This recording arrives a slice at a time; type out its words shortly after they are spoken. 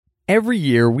Every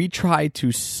year, we try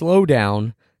to slow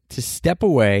down, to step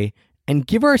away, and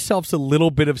give ourselves a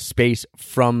little bit of space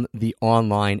from the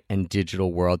online and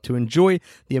digital world to enjoy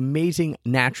the amazing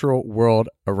natural world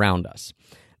around us.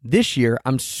 This year,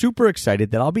 I'm super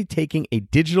excited that I'll be taking a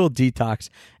digital detox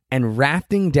and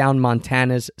rafting down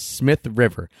Montana's Smith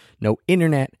River. No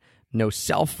internet, no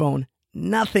cell phone,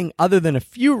 nothing other than a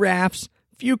few rafts,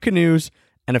 few canoes,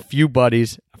 and a few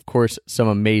buddies. Of course, some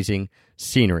amazing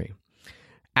scenery.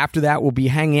 After that, we'll be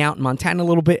hanging out in Montana a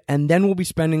little bit, and then we'll be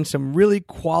spending some really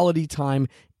quality time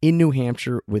in New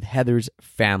Hampshire with Heather's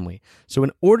family. So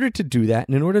in order to do that,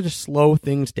 and in order to slow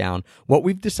things down, what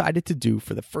we've decided to do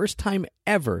for the first time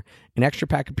ever in Extra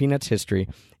Pack of Peanuts history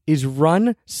is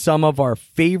run some of our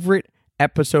favorite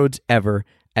episodes ever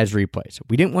as replays.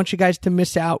 We didn't want you guys to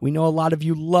miss out. We know a lot of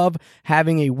you love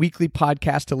having a weekly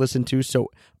podcast to listen to.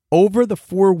 So over the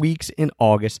 4 weeks in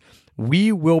August,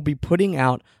 we will be putting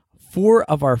out 4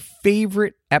 of our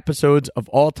favorite episodes of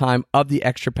all time of the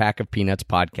Extra Pack of Peanuts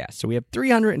podcast. So we have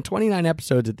 329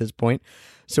 episodes at this point.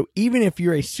 So even if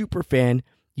you're a super fan,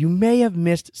 you may have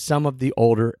missed some of the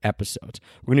older episodes.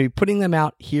 We're going to be putting them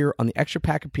out here on the Extra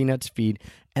Pack of Peanuts feed.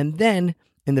 And then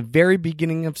in the very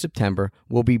beginning of September,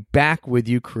 we'll be back with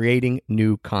you creating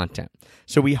new content.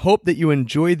 So we hope that you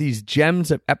enjoy these gems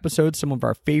of episodes, some of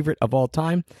our favorite of all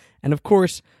time. And of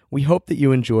course, we hope that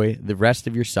you enjoy the rest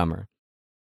of your summer.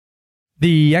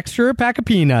 The Extra Pack of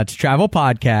Peanuts Travel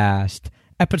Podcast,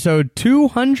 episode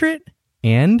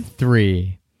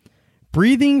 203.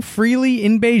 Breathing freely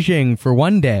in Beijing for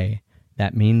one day,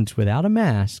 that means without a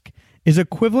mask, is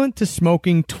equivalent to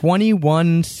smoking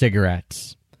 21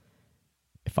 cigarettes.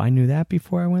 If I knew that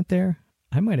before I went there,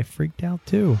 I might have freaked out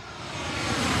too.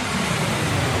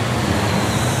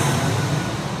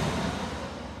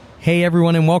 Hey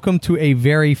everyone, and welcome to a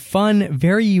very fun,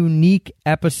 very unique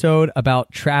episode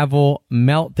about travel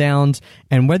meltdowns.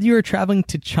 And whether you're traveling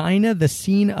to China, the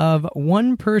scene of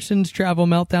one person's travel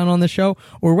meltdown on the show,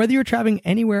 or whether you're traveling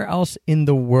anywhere else in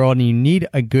the world and you need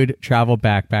a good travel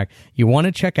backpack, you want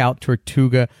to check out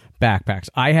Tortuga backpacks.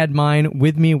 I had mine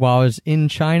with me while I was in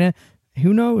China.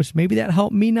 Who knows? Maybe that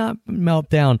helped me not melt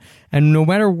down. And no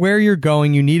matter where you're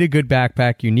going, you need a good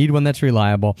backpack. You need one that's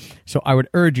reliable. So I would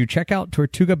urge you, check out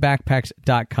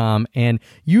TortugaBackpacks.com and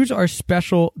use our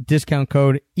special discount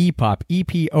code EPOP,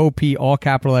 E-P-O-P, all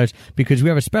capital letters, because we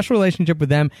have a special relationship with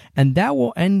them, and that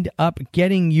will end up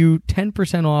getting you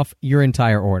 10% off your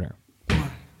entire order.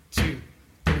 1, 2,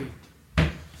 3.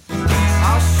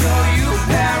 I'll show you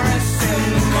Paris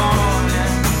in the morning.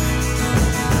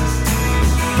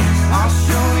 I'll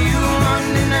show you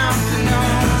London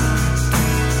afternoon.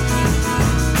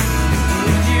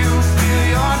 If you feel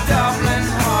your Dublin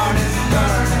heart is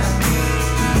burning,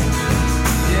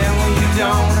 yeah, well, you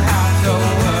don't have to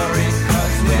worry,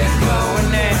 'cause we're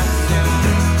going there soon.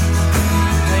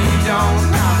 No, you don't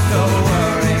have to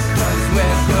worry, 'cause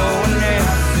we're going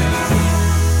there soon.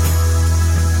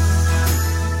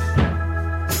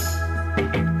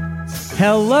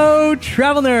 Hello,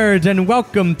 travel nerds, and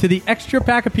welcome to the Extra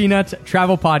Pack of Peanuts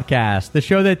Travel Podcast, the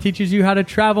show that teaches you how to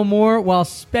travel more while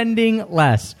spending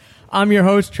less. I'm your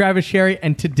host, Travis Sherry,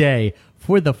 and today,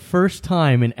 for the first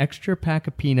time in Extra Pack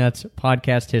of Peanuts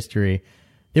podcast history,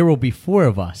 there will be 4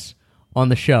 of us on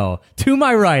the show. To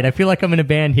my right, I feel like I'm in a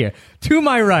band here. To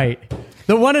my right,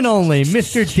 the one and only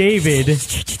Mr. David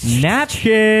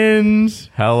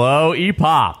Napkins. Hello,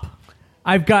 EPOP.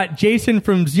 I've got Jason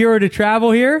from Zero to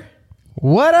Travel here.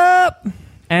 What up?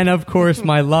 And, of course,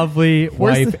 my lovely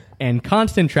wife and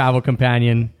constant travel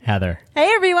companion, Heather. Hey,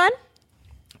 everyone.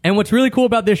 And what's really cool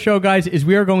about this show, guys, is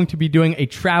we are going to be doing a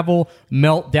travel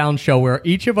meltdown show where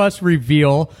each of us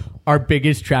reveal our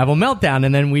biggest travel meltdown,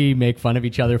 and then we make fun of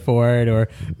each other for it, or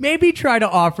maybe try to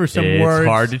offer some words. It's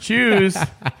hard to choose.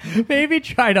 Maybe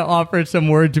try to offer some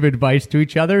words of advice to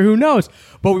each other. Who knows?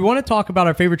 But we want to talk about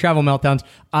our favorite travel meltdowns,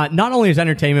 not only as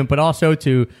entertainment, but also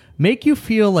to make you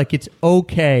feel like it's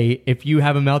okay if you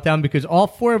have a meltdown, because all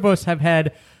 4 of us have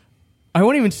had, I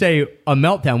won't even say a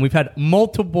meltdown. We've had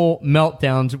multiple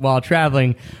meltdowns while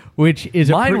traveling, which is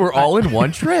Mine were all in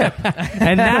one trip.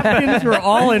 And napkins were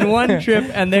all in one trip,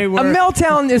 and they were... A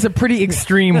meltdown is a pretty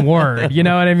extreme word. You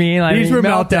know what I mean? These were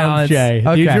meltdowns, Jay.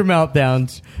 Okay. These were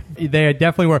meltdowns. They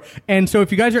definitely were. And so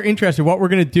if you guys are interested, what we're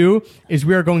going to do is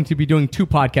we are going to be doing 2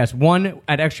 podcasts. One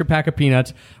at Extra Pack of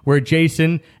Peanuts, where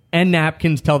Jason and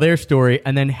Napkins tell their story,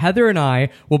 and then Heather and I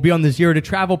will be on the Zero to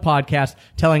Travel podcast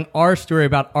telling our story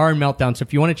about our meltdown. So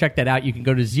if you want to check that out, you can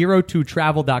go to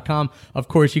zero2travel.com. Of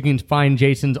course, you can find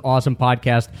Jason's awesome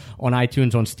podcast on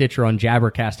iTunes, on Stitcher, on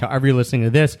Jabbercast. However you're listening to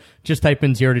this, just type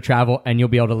in Zero to Travel, and you'll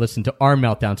be able to listen to our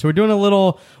meltdown. So we're doing a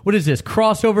little, what is this,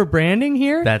 crossover branding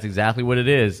here? That's exactly what it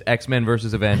is. X-Men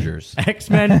versus Avengers.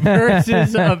 X-Men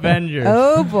versus Avengers.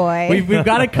 Oh boy. We've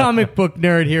got a comic book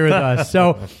nerd here with us.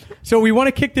 So we want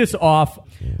to kick this off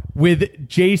with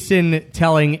Jason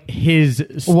telling his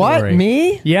story. What?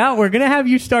 Me? Yeah, we're going to have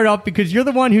you start off because you're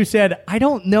the one who said, I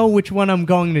don't know which one I'm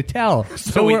going to tell.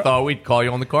 So we thought we'd call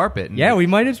you on the carpet. Yeah, we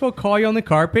might as well call you on the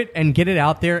carpet and get it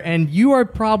out there. And you are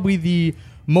probably the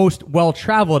most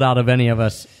well-traveled out of any of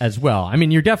us as well. I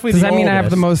mean, you're definitely Does the that mean I have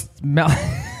oldest. the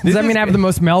most? Does that mean I have the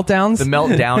most meltdowns? The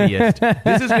meltdowniest.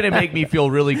 This is going to make me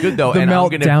feel really good, though, The and I'm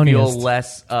going to feel meltdowniest.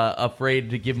 less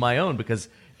afraid to give my own because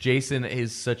Jason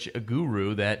is such a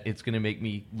guru that it's going to make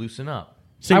me loosen up.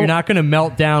 So you're not going to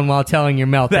melt down while telling your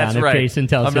meltdown That's if right. Jason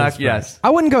tells I'm his not. first. Yes. I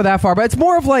wouldn't go that far, but it's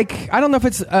more of like, I don't know if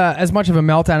it's as much of a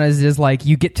meltdown as it is like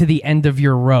you get to the end of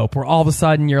your rope where all of a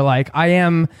sudden you're like, I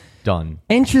am Done.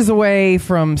 inches away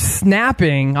from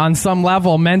snapping on some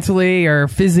level mentally or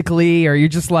physically, or you're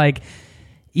just like,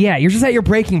 yeah, you're just at your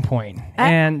breaking point.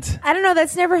 And I don't know.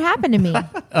 That's never happened to me.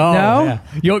 Oh, No? yeah.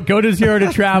 You'll go to Zero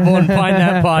to Travel and find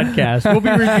that podcast. We'll be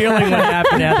revealing what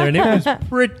happened, Heather, and it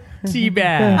was pretty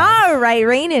bad. All right,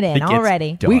 rein it in It gets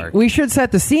already. dark. we should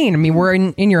set the scene. I mean, we're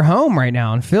in your home right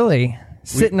now in Philly,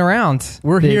 sitting around.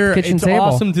 We're the here. kitchen It's table.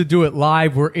 awesome to do it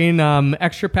live. We're in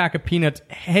Extra Pack of Peanuts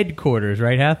headquarters,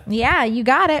 right, Heth? Yeah, you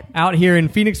got it. Out here in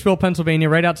Phoenixville, Pennsylvania,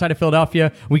 right outside of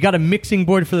Philadelphia. We got a mixing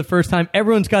board for the first time.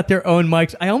 Everyone's got their own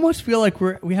mics. I almost feel like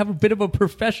we have a bit of a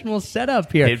professional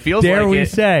setup here. It feels Dare like we it.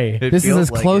 say? It This is feels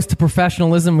as like close it. to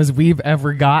professionalism as we've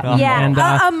ever gotten. Yeah, And,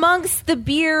 amongst the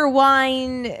beer,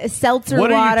 wine, seltzer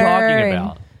What are water. you talking and-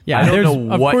 about? Yeah, I don't there's,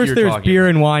 know of what course you're there's talking beer about.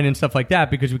 and wine and stuff like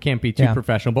that because we can't be too Yeah.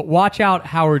 professional. But watch out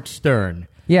Howard Stern.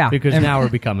 Yeah. Because And- now we're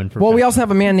becoming professional. well, we also have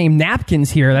a man named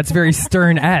Napkins here. That's very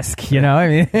Stern-esque, you know? I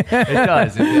mean, It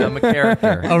does. I'm a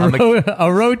character.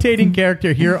 a rotating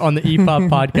character here on the EPOP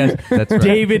podcast. That's right.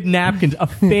 David Napkins, a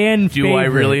fan Do favorite. I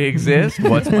really exist?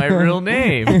 What's my real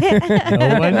name?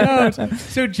 No one knows.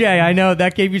 So, Jay, I know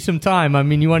that gave you some time. I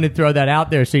mean, you wanted to throw that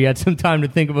out there so you had some time to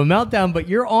think of a meltdown, but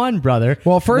you're on, brother.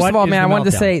 well, first What of all, is man, I the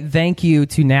wanted to meltdown? say thank you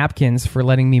to Napkins for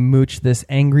letting me mooch this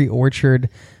Angry Orchard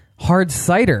hard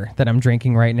cider that I'm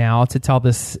drinking right now to tell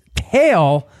this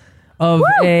tale of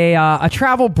a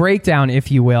travel breakdown, if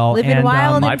you will. Living And,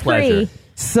 wild my and pleasure. free.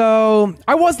 So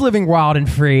I was living wild and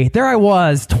free. There I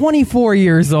was, 24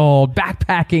 years old,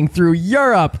 backpacking through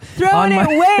Europe. Throwing on it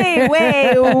way,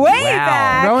 way, way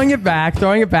back. Throwing it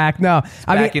back. No,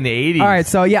 back in the 80s. All right,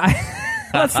 so yeah,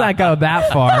 let's not go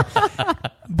that far.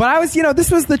 But I was,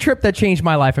 this was the trip that changed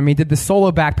my life. I mean, did the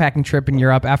solo backpacking trip in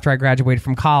Europe after I graduated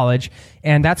from college,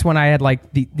 and that's when I had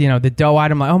like the dough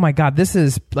item. Like, oh my god, this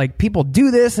is like people do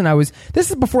this, and this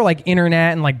is before like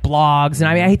internet and like blogs. And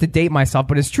I mean, I hate to date myself,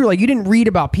 but it's true. Like you didn't read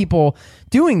about people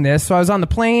doing this, so I was on the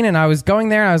plane and I was going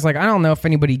there, and I was like, I don't know if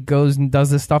anybody goes and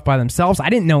does this stuff by themselves. I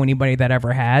didn't know anybody that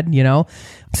ever had,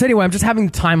 So anyway, I'm just having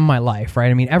the time of my life,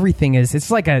 right? I mean, everything it's a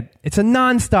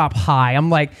nonstop high. I'm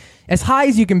like as high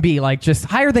as you can be, like just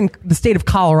higher than the state of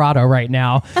Colorado right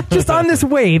now, just on this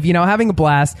wave, having a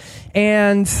blast.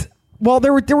 And well,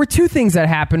 there were two things that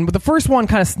happened, but the first one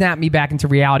kind of snapped me back into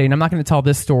reality. And I'm not going to tell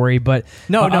this story, but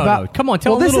No. Come on,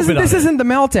 tell a little bit of This it. isn't the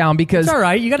meltdown because It's all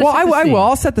right. You gotta Well, set the I scene. will.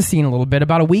 I'll set the scene a little bit.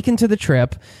 About a week into the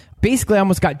trip, basically, I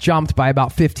almost got jumped by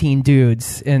about 15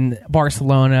 dudes in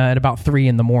Barcelona at about 3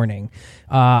 a.m.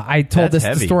 I told That's this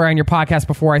heavy. story on your podcast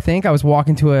before. I think I was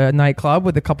walking to a nightclub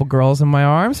with a couple girls in my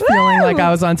arms, feeling like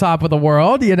I was on top of the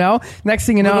world. Next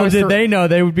thing you know, I Little was did they know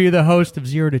they would be the host of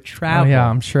Zero to Oh Travel. yeah,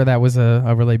 I'm sure that was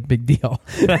a really big deal.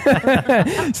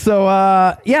 So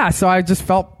I just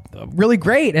felt really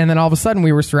great, and then all of a sudden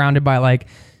we were surrounded by like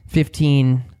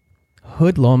 15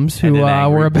 hoodlums And who an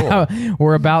angry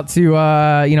were about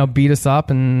to beat us up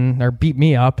or beat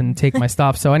me up and take my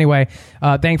stuff. So anyway,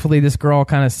 thankfully this girl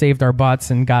kind of saved our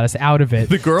butts and got us out of it.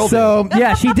 The girl So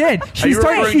yeah, she did. Are you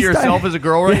referring to yourself as a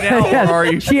girl right now, or are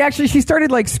you? She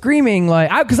started like screaming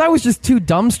because I was just too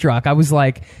dumbstruck. I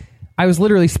was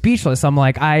literally speechless. I'm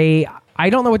like, I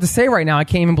don't know what to say right now. I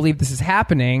can't even believe this is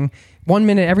happening. 1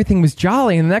 minute everything was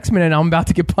jolly, and the next minute I'm about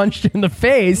to get punched in the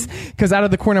face because out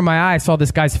of the corner of my eye I saw this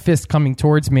guy's fist coming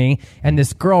towards me, and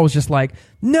this girl was just like,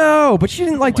 no, but she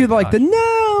didn't do the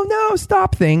no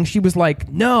stop thing. She was like,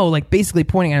 no, like basically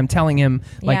pointing at him, telling him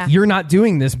like, Yeah. you're not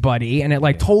doing this, buddy, and it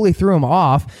like totally threw him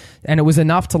off, and it was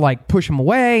enough to like push him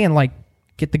away and like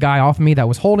get the guy off of me that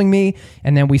was holding me,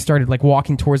 and then we started like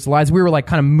walking towards the lights. We were like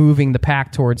kind of moving the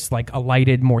pack towards like a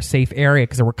lighted, more safe area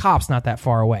because there were cops not that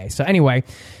far away. So anyway,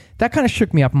 that kind of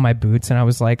shook me up in my boots, and I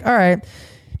was like, all right,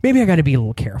 maybe I got to be a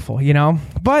little careful, you know?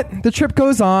 But the trip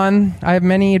goes on. I have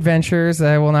many adventures.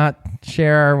 I will not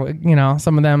share, you know,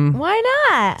 some of them. Why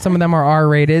not? Some of them are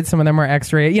R-rated. Some of them are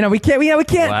X-rated. You know, we can't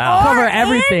Wow. cover R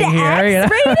everything and here. You know?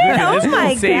 X-rated? Oh This will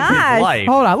my save his gosh. life.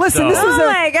 Hold on. Listen, So- this was Oh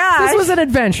my gosh. this was an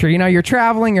adventure. You know, you're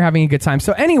traveling, you're having a good time.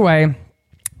 So anyway,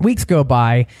 weeks go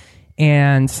by,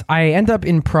 and I end up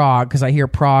in Prague because I hear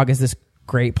Prague is this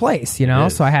great place, you know? It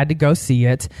is. So I had to go see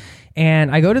it.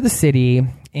 And I go to the city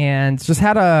and just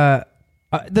had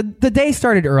the day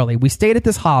started early. We stayed at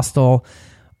this hostel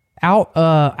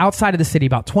outside of the city,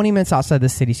 about 20 minutes outside the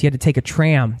city. So you had to take a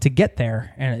tram to get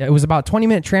there. And it was about a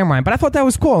 20-minute tram ride. But I thought that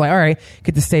was cool. Like, all right,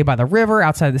 get to stay by the river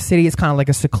outside of the city. It's kind of like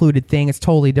a secluded thing. It's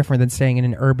totally different than staying in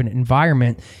an urban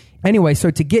environment. Anyway,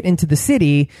 so to get into the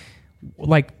city,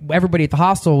 like everybody at the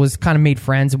hostel was kind of made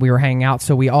friends and we were hanging out.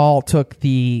 So we all took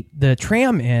the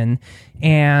tram in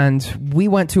and we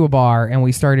went to a bar and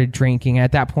we started drinking.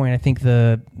 At that point, I think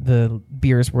the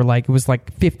beers were like, it was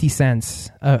like 50 cents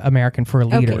American for a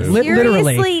liter. Okay,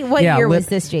 Literally. seriously, what Yeah, year was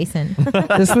this, Jason?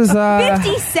 This was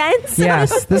 50 cents?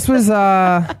 yes, this was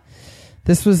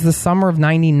the summer of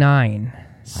 99.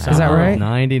 Is that Summer of right?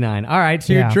 99. All right,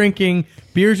 so Yeah. you're drinking.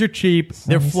 Beers are cheap.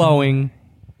 They're flowing.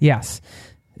 Yes.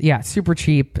 Yeah, super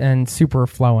cheap and super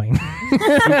flowing.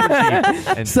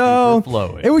 And So super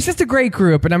flowing. it was just a great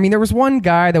group. And I mean, there was one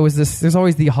guy that was there's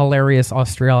always the hilarious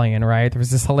Australian, right? There was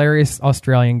this hilarious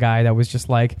Australian guy that was just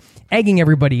like egging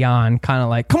everybody on, kind of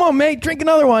like, come on, mate, drink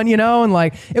another one, you know? And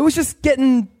like, we were just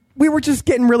getting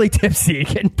really tipsy,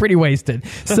 getting pretty wasted.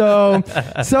 So,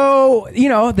 you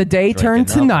know, the day turned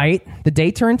to night. The day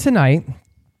turned to night.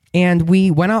 And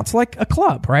we went out to like a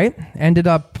club, right? Ended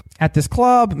up at this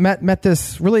club, met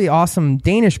this really awesome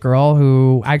Danish girl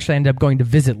who I actually ended up going to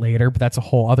visit later, but that's a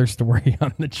whole other story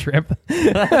on the trip.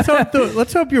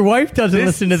 Let's hope your wife doesn't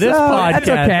listen to this so- podcast. that's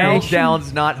okay.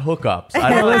 Meltdowns, not hookups.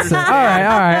 I don't Listen, all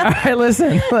right,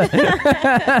 listen.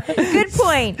 Good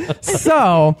point.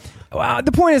 So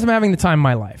the point is I'm having the time of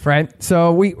my life, right?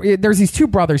 So there's these two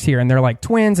brothers here and they're like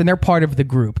twins and they're part of the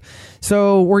group.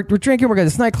 So we're drinking, we're going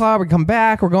to this nightclub, we come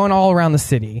back, we're going all around the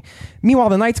city. Meanwhile,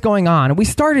 the night's going on and we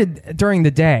started during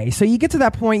the day. So you get to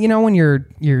that point, you know, when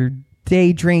you're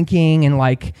day drinking and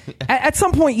like at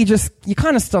some point you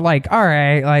kind of still like, all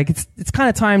right, like it's kind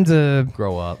of time to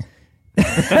grow up.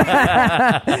 it's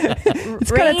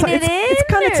Rein kind it it's in,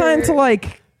 kind of time or- to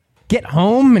like get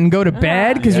home and go to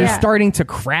bed because you're yeah. starting to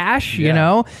crash, you Yeah.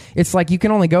 know? It's like you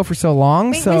can only go for so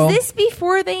long. Wait, so was this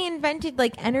before they invented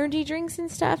like energy drinks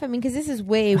and stuff? I mean, because this is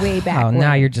way back. oh,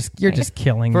 now when. you're just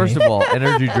killing First me. of all,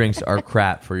 energy drinks are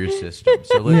crap for your system.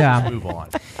 So let's Yeah. just move on.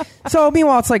 So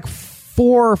meanwhile, it's like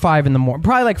 4 or 5 in the morning,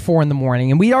 probably like 4 in the morning.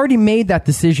 And we already made that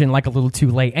decision like a little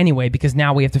too late anyway, because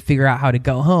now we have to figure out how to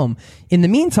go home. In the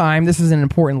meantime, this is an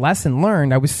important lesson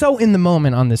learned. I was so in the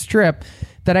moment on this trip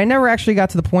that I never actually got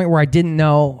to the point where I didn't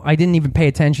even pay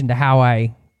attention to how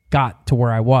I got to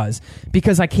where I was,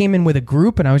 because I came in with a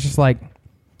group and I was just like,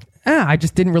 I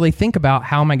just didn't really think about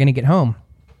how am I going to get home.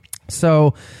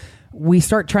 So we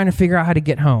start trying to figure out how to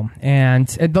get home. And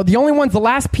the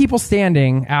last people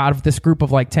standing out of this group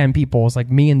of like 10 people is like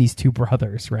me and these two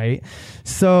brothers, right?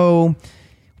 So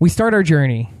we start our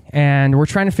journey and we're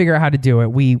trying to figure out how to do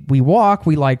it. We walk,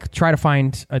 we like try to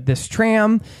find this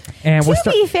tram, and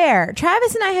To be fair,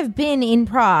 Travis and I have been in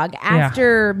Prague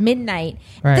after midnight.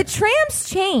 Right. The trams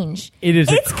change.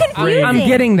 It's confusing. I'm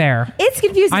getting there. It's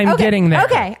confusing. I'm Okay, getting there.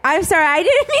 Okay, I'm sorry. I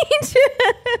didn't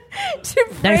mean to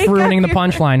break Thanks for ruining the up your-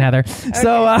 punchline, Heather.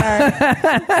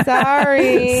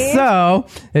 Sorry. So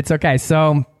it's okay.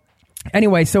 So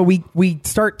anyway, so we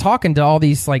start talking to all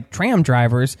these like tram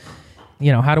drivers.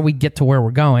 You know, how do we get to where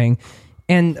we're going?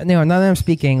 And you know, none of them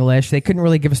speak English. They couldn't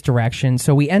really give us direction.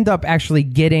 So we end up actually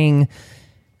getting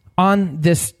on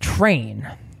this train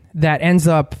that ends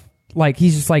up like,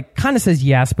 he's just like kind of says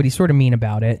yes, but he's sort of mean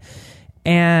about it.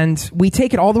 And we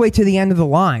take it all the way to the end of the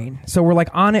line. So we're like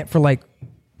on it for like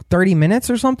 30 minutes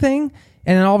or something.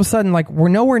 And then all of a sudden, like, we're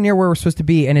nowhere near where we're supposed to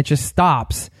be, and it just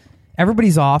stops.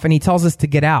 Everybody's off, and he tells us to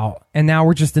get out. And now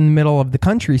we're just in the middle of the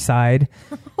countryside.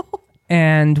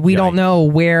 And we don't know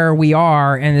where we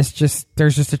are, and there's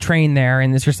just a train there,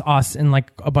 and it's just us in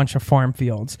like a bunch of farm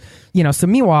fields, you know. So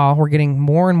meanwhile, we're getting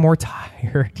more and more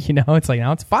tired. You know, it's like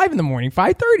now it's 5 a.m,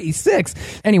 5:30, 6.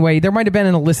 Anyway, there might have been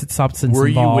an illicit substance Were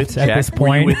you involved with at Czech? this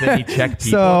point. Were you with any Czech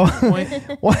people So- at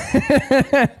this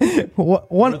point?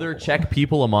 One Were there Czech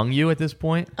people among you at this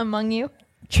point? Among you.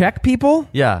 Czech people?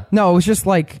 Yeah. No, it was just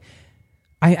like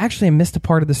I actually missed a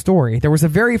part of the story. There was a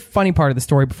very funny part of the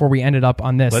story before we ended up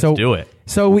on this. Let's do it.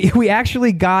 So we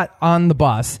actually got on the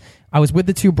bus. I was with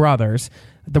the two brothers.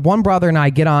 The one brother and I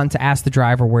get on to ask the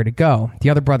driver where to go. The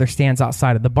other brother stands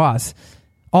outside of the bus.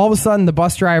 All of a sudden, the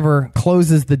bus driver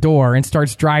closes the door and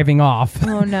starts driving off.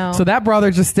 Oh, no. So that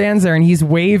brother just stands there and he's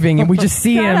waving, and we just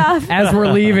see him off. as we're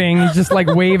leaving. He's just like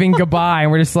waving goodbye,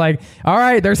 and we're just like, all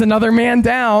right, there's another man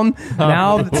down.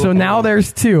 Now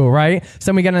there's two, right? So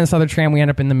then we get on this other tram. We end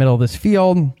up in the middle of this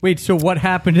field. Wait, so what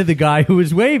happened to the guy who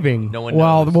was waving? No one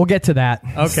Well, knows. we'll get to that.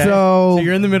 Okay. So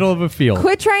you're in the middle of a field.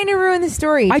 Quit trying to ruin the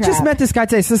story. I just Trav. met this guy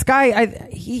today. So this guy,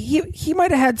 he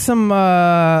might have had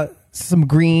some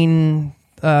green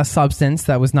substance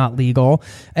that was not legal,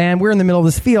 and we're in the middle of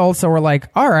this field. So we're like,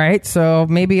 all right, so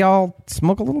maybe I'll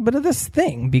smoke a little bit of this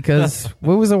thing because it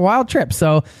was a wild trip.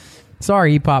 So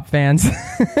sorry, E-pop fans.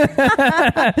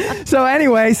 So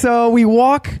anyway, so we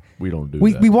walk. We don't do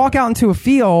We that. we walk out into a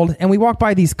field and we walk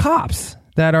by these cops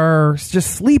that are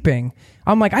just sleeping.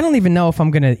 I'm like, I don't even know if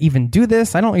I'm going to even do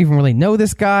this. I don't even really know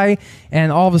this guy.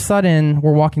 And all of a sudden,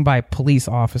 we're walking by police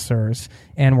officers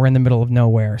and we're in the middle of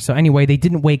nowhere. So anyway, they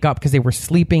didn't wake up because they were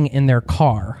sleeping in their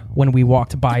car when we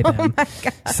walked by them.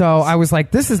 So I was like,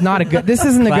 this isn't a good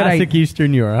Classic idea.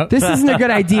 Eastern Europe. This isn't a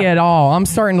good idea at all. I'm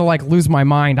starting to like lose my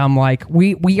mind. I'm like,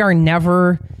 we are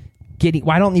never getting,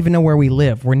 I don't even know where we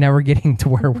live. We're never getting to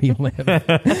where we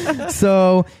live.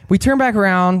 So we turn back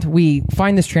around, we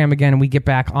find this tram again, and we get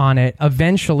back on it.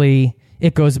 Eventually,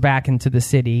 it goes back into the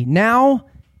city. Now,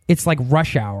 it's like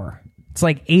rush hour. It's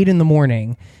like 8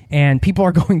 a.m, and people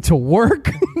are going to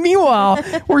work. Meanwhile,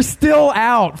 we're still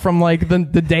out from like the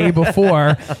day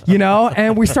before,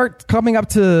 and we start coming up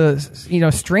to,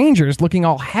 strangers looking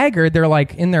all haggard. They're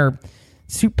like in their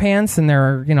suit pants and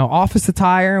their office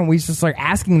attire, and we just start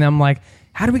asking them like,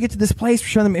 how do we get to this place? We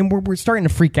show them, and we're starting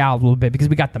to freak out a little bit because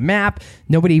we got the map.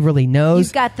 Nobody really knows.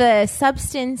 You've got the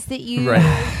substance that you.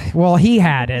 Right. Well, he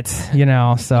had it,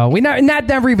 so and that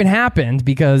never even happened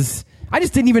because I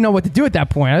just didn't even know what to do at that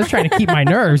point. I was trying to keep my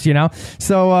nerves,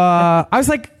 So I was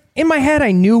like, in my head,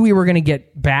 I knew we were going to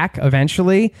get back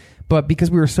eventually, but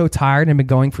because we were so tired and been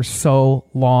going for so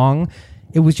long,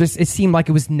 it seemed like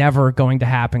it was never going to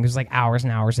happen. It was like hours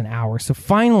and hours and hours. So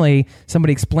finally,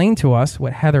 somebody explained to us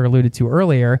what Heather alluded to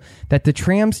earlier, that the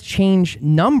trams change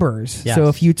numbers. Yes. So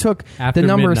if you took After the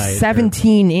number midnight,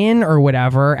 17 in or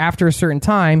whatever, after a certain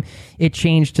time, it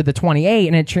changed to the 28,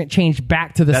 and it changed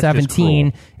back to the That's just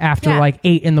 17 cruel. after Yeah. like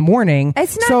 8 in the morning.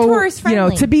 It's not so, tourist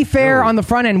friendly. to be fair, on the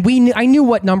front end, I knew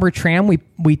what number tram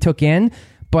we took in,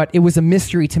 but it was a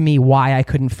mystery to me why I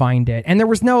couldn't find it. And there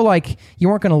was no, like, you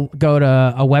weren't going to go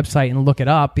to a website and look it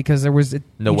up because there was...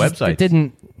 No websites. It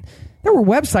didn't... There were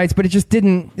websites, but it just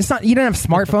didn't... It's not... You didn't have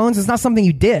smartphones. It's not something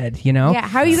you did, Yeah,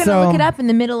 how are you going to So- look it up in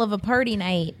the middle of a party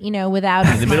night, without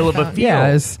In the middle of a smartphone? field.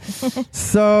 Yeah. Without a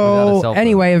So cell phone.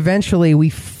 anyway, eventually we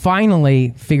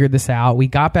finally figured this out. We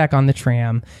got back on the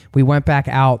tram. We went back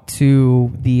out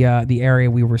to the area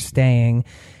we were staying.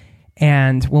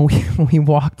 And when we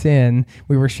walked in,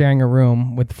 we were sharing a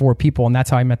room with 4 people, and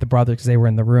that's how I met the brother because they were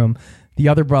in the room. The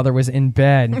other brother was in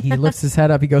bed. He lifts his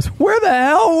head up. He goes, "Where the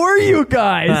hell were you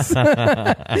guys?"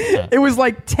 It was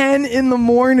like 10 in the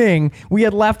morning. We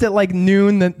had left at like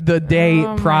noon the day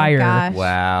Oh, my prior. gosh.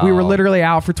 Wow. We were literally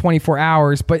out for 24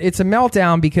 hours, but it's a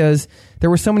meltdown because there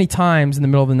were so many times in the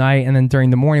middle of the night and then during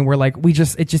the morning where like it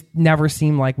just never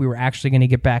seemed like we were actually going to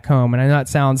get back home. And I know that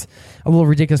sounds a little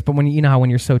ridiculous, but when when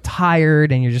you're so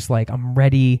tired and you're just like, I'm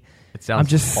ready. It sounds I'm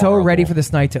just so horrible. ready for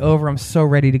this night to over. I'm so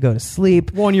ready to go to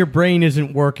sleep. Well, and your brain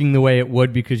isn't working the way it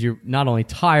would because you're not only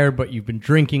tired, but you've been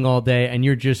drinking all day, and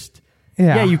you're just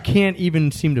you can't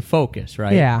even seem to focus,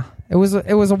 right? Yeah. It was a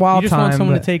wild You just time. want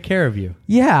someone to but- take care of you,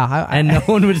 Yeah. and no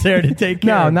one was there to take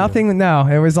care. No, of nothing. You. No,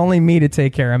 it was only me to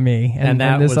take care of me, And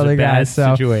that this was other a guy. bad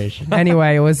So situation.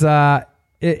 anyway, it was.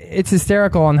 It's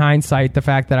hysterical in hindsight, the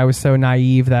fact that I was so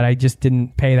naive that I just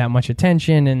didn't pay that much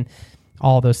attention, and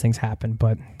all those things happened.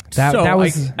 But that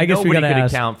was. I guess we Nobody got to could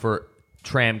ask. account for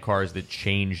tram cars that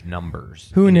change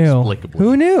numbers. Who knew? inexplicably.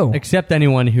 Who knew? Except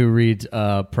anyone who reads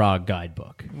Prague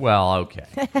Guidebook. Well, okay.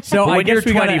 So But I when you're guess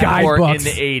we got to 24 in Guidebooks. the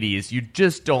 80s, you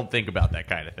just don't think about that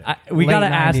kind of thing. we Late got to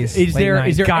ask: 90s, is late there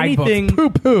 90s guidebooks. anything? Poo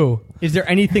poo. Is there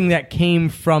anything that came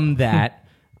from that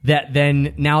that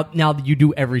then now that you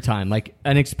do every time, like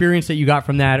an experience that you got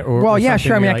from that? Or Well, or yeah, something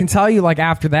sure. I mean, you're I can like, tell you, like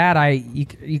after that,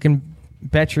 you can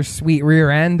bet your sweet rear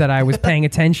end that I was paying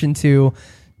attention to,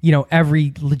 every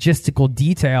logistical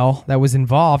detail that was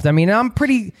involved. I mean, I'm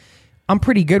pretty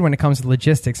good when it comes to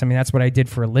logistics. I mean, that's what I did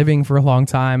for a living for a long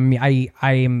time. I mean,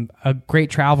 I am a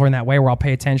great traveler in that way where I'll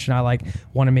pay attention. I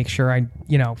want to make sure I,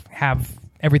 have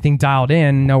everything dialed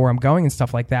in, know where I'm going and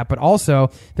stuff like that. But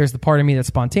also there's the part of me that's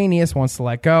spontaneous, wants to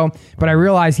let go. But I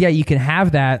realize, yeah, you can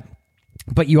have that,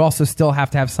 but you also still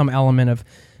have to have some element of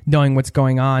knowing what's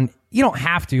going on. You don't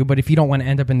have to, but if you don't want to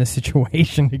end up in this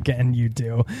situation again, you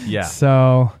do. Yeah.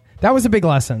 So that was a big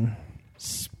lesson.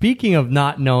 Speaking of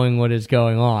not knowing what is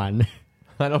going on,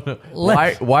 I don't know.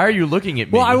 Why are you looking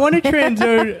at me? well, I want to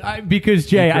transition because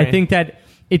Jay, I Ukraine. think that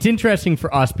it's interesting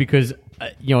for us because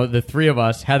the three of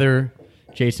us, Heather,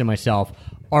 Jason, myself,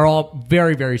 are all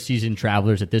very, very seasoned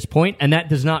travelers at this point, and that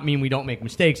does not mean we don't make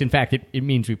mistakes. In fact, it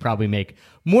means we probably make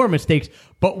more mistakes.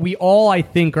 But we all, I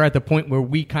think, are at the point where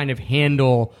we kind of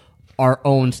handle our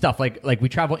own stuff, like we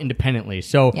travel independently.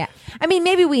 So Yeah. I mean,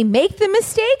 maybe we make the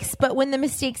mistakes, but when the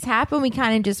mistakes happen, we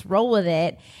kind of just roll with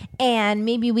it. And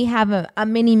maybe we have a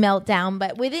mini meltdown,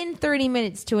 but within 30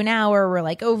 minutes to an hour, we're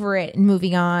like over it and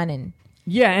moving on. And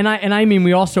yeah, and I mean,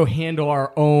 we also handle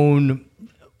our own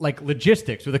like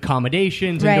logistics with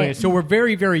accommodations and Right. doing it. So we're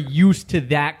very, very used to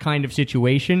that kind of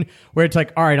situation where it's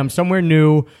like, all right, I'm somewhere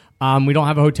new. We don't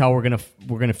have a hotel. We're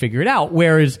gonna figure it out.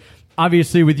 Whereas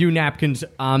obviously with you, Napkins,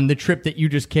 the trip that you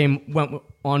just went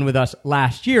on with us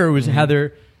last year was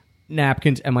Heather,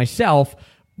 Napkins, and myself.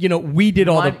 We did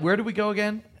all the Where do we go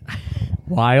again?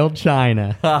 Wild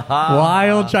China.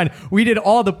 Wild China. We did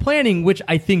all the planning, which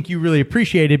I think you really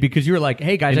appreciated because you were like,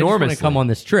 hey guys, I just want to Enormously. come on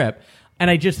this trip. And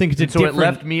I just think it's a So different... it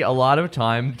left me a lot of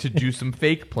time to do some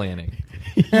fake planning.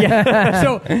 Yeah.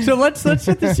 So let's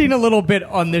set the scene a little bit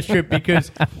on this trip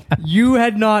because you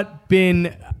had not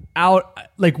been out...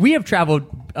 Like, we have traveled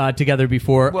together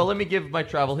before. Well, let me give my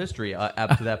travel history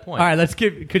up to that point. All right, let's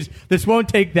give... Because this won't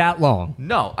take that long.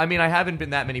 No, I mean, I haven't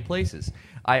been that many places.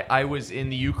 I was in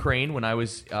the Ukraine when I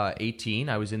was 18.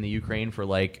 I was in the Ukraine for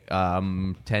like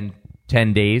 10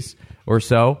 days or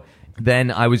so.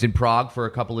 Then I was in Prague for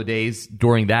a couple of days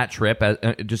during that trip,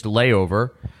 just a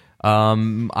layover.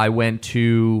 I went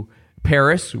to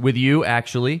Paris with you,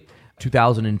 actually,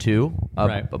 2002.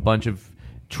 Right. A bunch of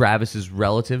Travis's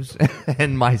relatives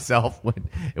and myself.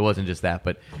 It wasn't just that,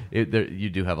 but you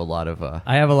do have a lot of...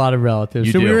 I have a lot of relatives.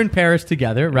 You So we do. were in Paris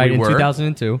together, right, We in were.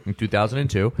 2002. In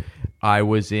 2002. I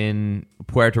was in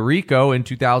Puerto Rico in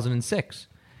 2006.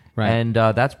 Right. And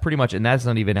that's pretty much, and that's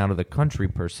not even out of the country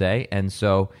per se. And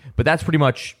so, but that's pretty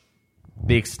much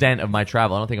the extent of my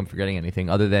travel. I don't think I'm forgetting anything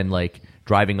other than like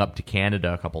driving up to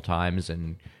Canada a couple times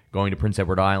and going to Prince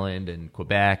Edward Island and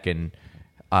Quebec. And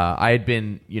I had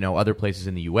been, other places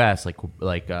in the U.S.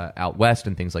 like out west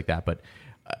and things like that. But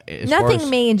nothing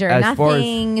major,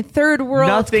 nothing third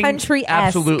world country-esque.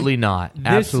 Absolutely not.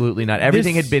 Absolutely not.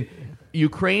 Everything this- had been.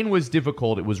 Ukraine was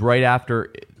difficult. It was right after.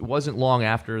 It wasn't long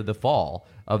after the fall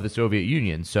of the Soviet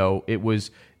Union, so it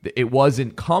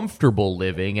wasn't comfortable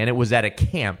living, and it was at a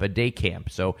camp, a day camp.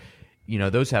 So,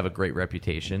 those have a great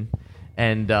reputation,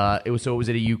 and it was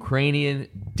at a Ukrainian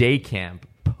day camp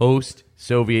post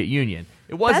Soviet Union.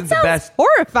 It wasn't That the sounds best.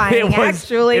 horrifying,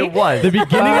 actually. It was The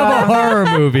beginning of a horror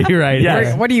movie, right? Yes.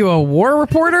 here. What are you, a war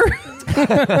reporter?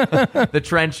 The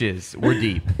trenches were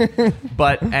deep,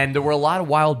 and there were a lot of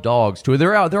wild dogs too.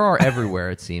 There are everywhere,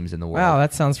 it seems, in the world. Wow,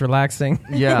 that sounds relaxing.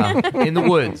 Yeah, in the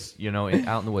woods,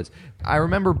 out in the woods. I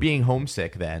remember being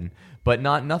homesick then, but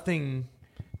nothing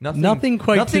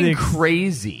quite to the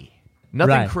crazy, nothing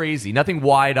Right. crazy, nothing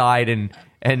wide-eyed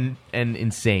and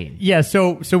insane. Yeah,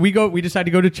 so we decide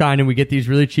to go to China and we get these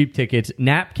really cheap tickets.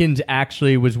 Napkins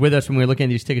actually was with us when we were looking at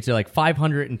these tickets. They're like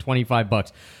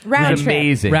 $525. Round It was trip.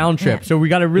 amazing. Round trip. Yeah. So we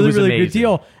got a really, was really good amazing.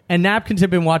 deal. And Napkins have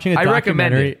been watching a I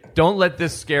recommend documentary. it. Don't let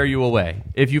this scare you away.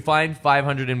 If you find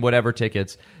 500 and whatever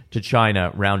tickets to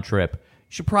China round trip, you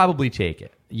should probably take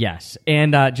it. Yes,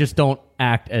 and just don't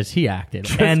act as he acted.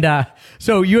 And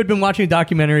so you had been watching a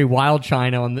documentary, Wild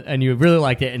China, and you really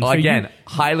liked it. And Well, so again,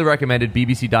 highly recommended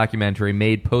BBC documentary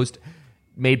made post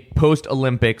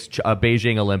Olympics,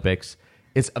 Beijing Olympics.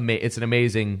 It's an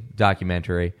amazing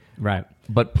documentary. right.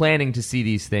 But planning to see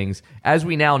these things, as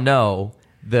we now know,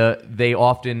 they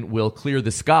often will clear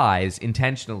the skies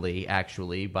intentionally,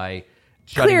 actually, by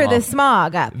shutting Clear the off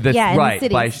smog up. In right, the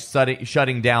cities. by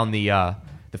shutting down the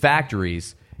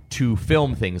factories to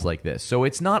film things like this. So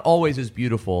it's not always as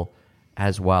beautiful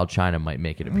as Wild China might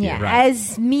make it appear. Yeah,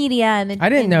 as media. And I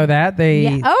didn't know that. They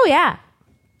Yeah. Oh, yeah.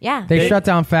 Yeah. they shut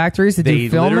down factories to They do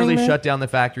filming. literally there? shut down the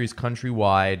factories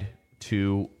countrywide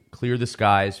to clear the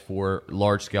skies for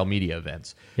large-scale media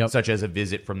events, Yep. such as a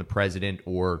visit from the president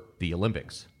or the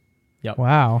Olympics. Yep.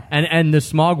 Wow. And the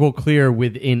smog will clear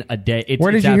within a day.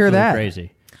 Where did it's you hear absolutely that?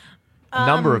 Crazy. A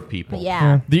number of people.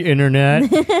 Yeah. The internet.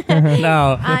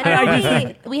 No.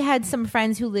 We had some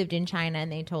friends who lived in China, and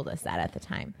they told us that at the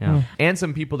time. Yeah. And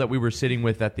some people that we were sitting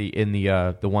with in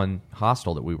the one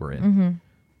hostel that we were in.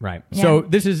 Right. Yeah. So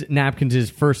this is Napkins'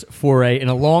 first foray in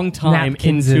a long time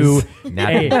Napkins' into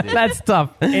That's tough.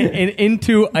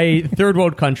 into a third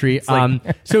world country.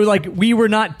 So like we were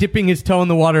not dipping his toe in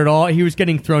the water at all. He was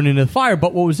getting thrown into the fire.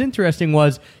 But what was interesting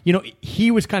was,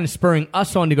 he was kind of spurring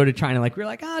us on to go to China. Like we were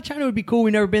like, China would be cool.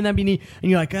 We've never been. That'd be neat.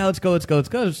 And you're like, let's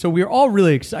go. So we were all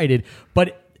really excited.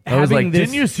 But I was like, this,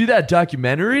 didn't you see that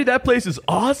documentary? That place is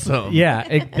awesome.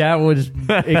 Yeah, that was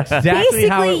exactly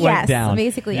how it went down.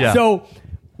 Basically, Yeah. So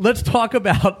let's talk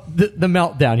about the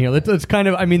meltdown here. Let's kind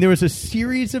of, there was a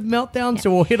series of meltdowns,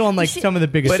 so we'll hit on some of the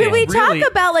biggest. Should we ones.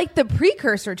 talk about like the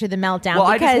precursor to the meltdown?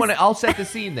 Well, because, I'll set the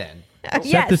scene then.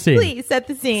 yes, the scene. please set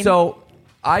the scene. So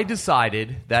I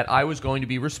decided that I was going to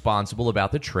be responsible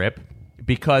about the trip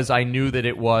because I knew that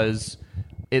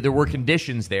there were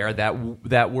conditions there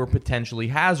that were potentially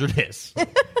hazardous.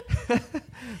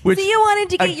 Which, so you wanted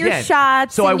to get your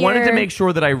shots. So I and wanted to your- make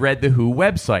sure that I read the WHO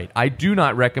website. I do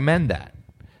not recommend that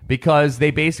because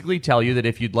they basically tell you that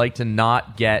if you'd like to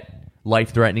not get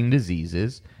life-threatening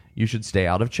diseases, you should stay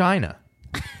out of China.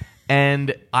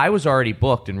 And I was already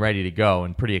booked and ready to go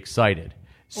and pretty excited.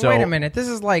 So Wait a minute. This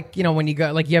is like, when you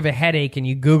go, like you have a headache and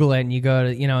you Google it and you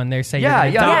go to, and they say, Yeah,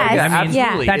 you're yeah, gonna Yes. die. yeah, I mean,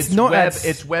 absolutely. That's it's no, web. that's,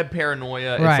 It's web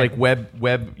paranoia. Right. It's like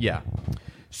web. Yeah.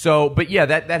 So, but yeah,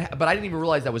 but I didn't even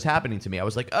realize that was happening to me. I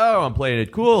was like, oh, I'm playing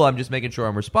it cool. I'm just making sure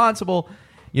I'm responsible.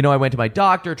 I went to my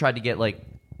doctor, tried to get like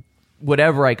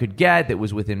whatever I could get that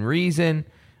was within reason.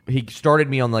 He started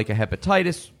me on like a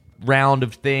hepatitis round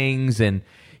of things, and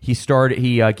he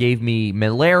gave me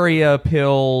malaria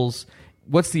pills.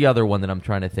 What's the other one that I'm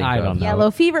trying to think I of? don't know.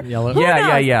 Yellow fever. Yellow- Who Yeah,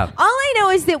 knows? yeah. All I know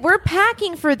is that we're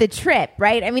packing for the trip,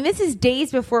 right? I mean, this is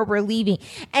days before we're leaving.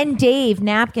 And Dave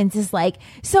Napkins is like,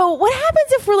 so what happens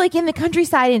if we're like in the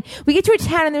countryside and we get to a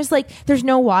town and there's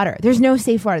no water. There's no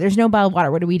safe water. There's no bottled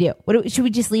water. What do we do? Should we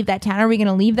just leave that town? Are we going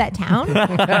to leave that town? Did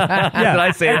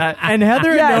I say that? And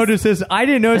Heather Yes. notices. I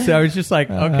didn't notice that. I was just like,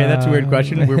 okay, that's a weird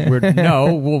question.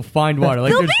 We'll find water. Like,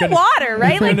 There'll there's be gonna- water,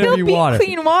 right? there's Like gonna there'll be water.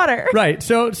 clean water. Right.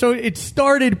 So it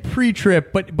started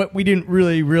pre-trip, but we didn't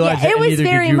really realize Yeah, it. it and was neither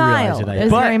very did you realize mild. it, I It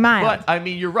was guess. very mild. But I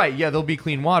mean, you're right. Yeah, there'll be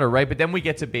clean water, right? But then we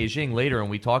get to Beijing later, and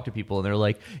we talk to people, and they're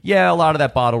like, "Yeah, a lot of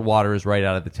that bottled water is right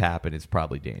out of the tap, and it's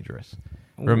probably dangerous."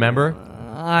 Remember?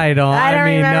 I don't. I don't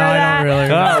mean, no, remember I that. don't really.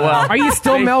 Remember. well, are you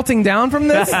still melting down from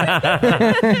this?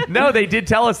 no, they did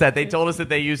tell us that. They told us that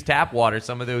they use tap water.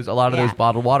 A lot of Yeah. those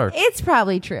bottled water. It's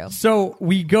probably true. So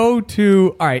we go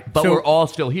to But so we're all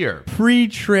still here.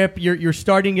 pre-trip. You're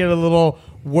starting to get a little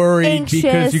worried Anxious.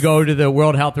 because you go to the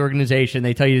World Health Organization.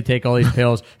 They tell you to take all these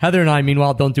pills. Heather and I,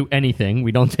 meanwhile, don't do anything.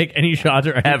 We don't take any shots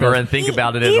or Ever pills. and think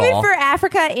about it at Even all. for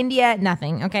Africa, India,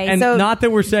 nothing. Okay, And so not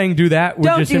that we're saying do that. We're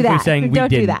Don't just do simply that. saying we Don't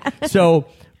do didn't. that. So,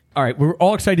 all right, we're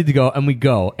all excited to go, and we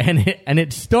go, and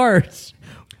it starts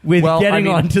with Well, getting I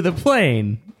mean- onto the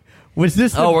plane. Was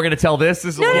this? Oh, we're gonna tell this.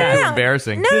 This is a little no.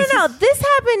 embarrassing. No. This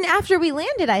happened after we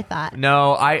landed. I thought.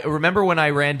 No, I remember when I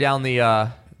ran down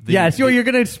the Yes, you're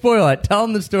going to spoil it. Tell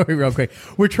them the story real quick.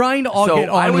 We're trying to all so get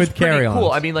I on was with pretty carry-ons.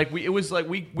 cool. I mean, like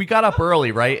we got up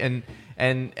early, right?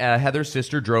 And Heather's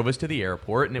sister drove us to the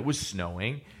airport, and it was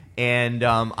snowing, and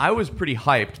I was pretty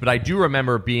hyped. But I do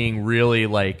remember being really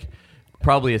like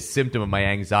probably a symptom of my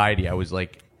anxiety. I was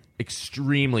like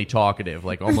extremely talkative,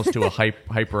 like almost to a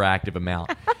hyperactive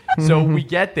amount. So we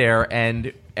get there,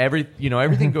 and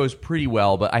everything goes pretty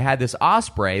well. But I had this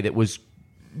Osprey that was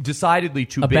decidedly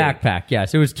too a big. backpack,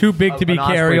 yes. It was too big to be An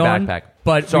Osprey carry-on. backpack.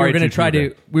 But Sorry, we were going to too try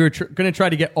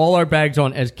big. to get all our bags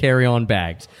on as carry-on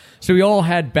bags. So we all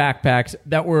had backpacks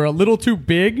that were a little too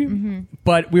big,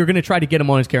 but we were going to try to get them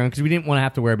on as carry-on because we didn't want to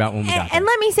have to worry about when we got And, there. and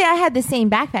let me say, I had the same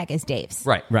backpack as Dave's.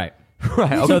 Right. Right.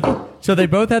 Right. Okay. So they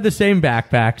both had the same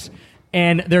backpacks,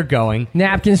 and they're going.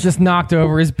 Napkins just knocked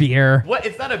over his beer. What?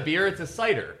 It's not a beer. It's a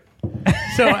cider.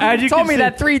 So as you Told can me see,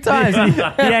 that 3 times. the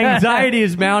anxiety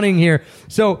is mounting here.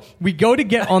 So we go to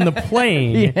get on the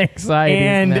plane. The anxiety is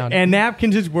and mounting.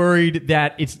 Napkins is worried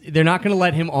that they're not going to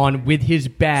let him on with his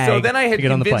bag. So then I had to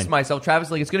get on the convinced plane. myself, Travis,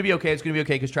 like, it's going to be okay,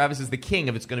 because Travis is the king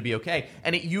of it's going to be okay.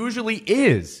 And it usually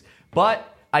is. But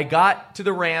I got to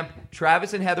the ramp.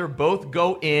 Travis and Heather both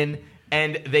go in,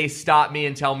 and they stop me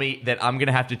and tell me that I'm going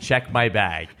to have to check my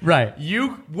bag. Right.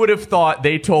 You would have thought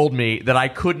they told me that I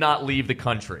could not leave the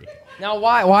country. Now,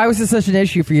 why was this such an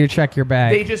issue for you to check your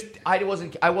bag? They just, I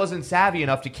wasn't savvy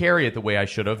enough to carry it the way I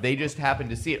should have. They just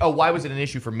happened to see it. Oh, why was it an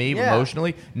issue for me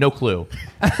emotionally? No clue.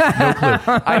 No clue.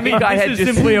 I think I this had is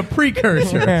just simply a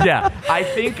precursor. yeah. I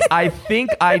think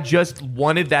I just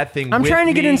wanted that thing. I'm with trying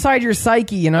to get me. inside your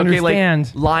psyche and Okay, understand.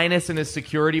 like Linus and his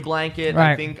security blanket.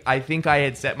 Right. I think I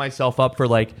had set myself up for,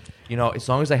 like, as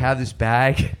long as I have this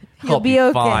bag, You'll I'll be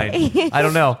okay. fine. I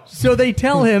don't know. So they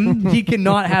tell him he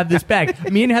cannot have this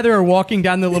bag. Me and Heather are walking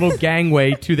down the little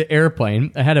gangway to the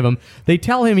airplane ahead of him. They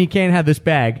tell him he can't have this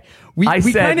bag. We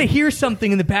said- kind of hear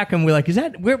something in the back, and we're like, "Is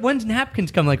that when's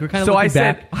napkins come?" Like we're kind of So I looking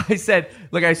back. said,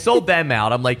 look, I sold them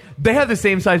out. I'm like, they have the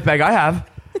same size bag I have,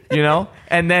 you know?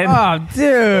 And then Oh,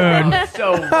 dude.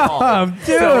 so wrong. Oh, dude.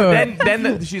 So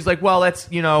then she's like, well, that's,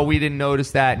 you know, we didn't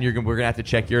notice that, and we're gonna have to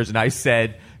check yours. And I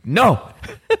said, no.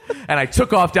 And I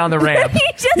took off down the ramp. He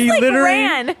just He like literally-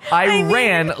 ran. I mean,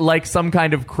 ran like some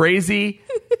kind of crazy,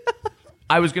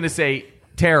 I was gonna say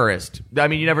terrorist. I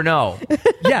mean, you never know.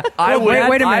 Yeah, I would. Wait a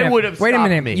minute. I would have. Wait a stopped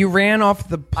minute. Me. You ran off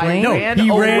the plane? no, ran he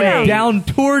away. ran down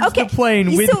towards Okay, the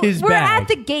plane with so his we're bag. at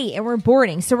the gate and we're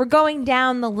boarding. So we're going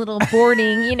down the little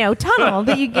boarding, tunnel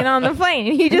that you get on the plane,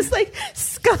 and he just like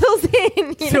scuttles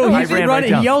in. So I he's ran right running.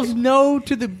 down. He yells no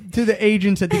to the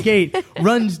agents at the gate.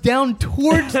 Runs down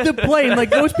towards the plane.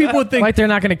 Like most people would think. Like they're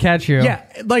not going to catch you. Yeah,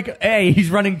 like A, he's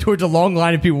running towards a long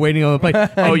line of people waiting on the plane.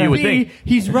 Oh, And you would B, think.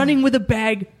 he's running with a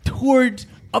bag towards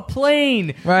a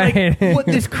plane. Right. Like, what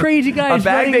this crazy guy A is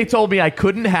bag running. they told me I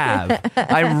couldn't have.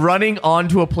 I'm running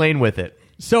onto a plane with it.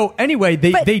 So anyway,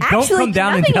 they But don't actually, come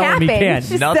down and nothing tell him he happened.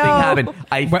 can't. Nothing So- happened.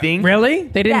 I think. Really?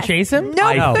 They didn't Yes. chase him? No.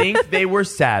 I think they were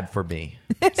sad for me.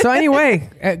 So anyway,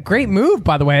 great move,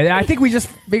 by the way. I think we just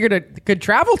figured a good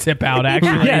travel tip out,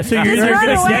 actually. Yeah, so you're Just either run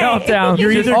gonna away. Countdown.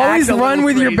 You're either always act a run little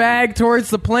with your crazy. bag towards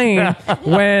the plane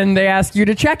when they ask you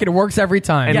to check it. It works every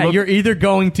time. yeah, look- you're either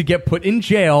going to get put in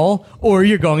jail or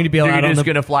you're going to be allowed You're on just the,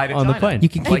 going to fly to on China. the plane. You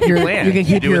can keep Like your. you planned. You can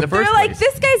keep do your. in the first They're like, place.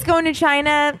 this guy's going to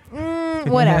China.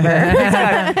 Whatever.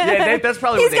 Yeah, that's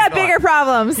probably He's what they got thought. bigger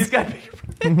problems. He's got bigger problems.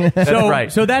 so,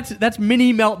 right. So that's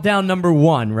mini meltdown number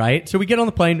 1, right? So we get on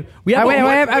the plane. We have Wait, a- wait,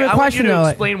 I have a I want question, you to though.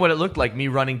 explain what it looked like, me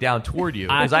running down toward you,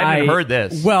 because I haven't heard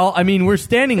this. Well, I mean, we're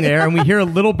standing there and we hear a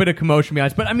little bit of commotion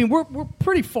behind us, but I mean, we're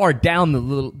pretty far down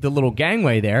the little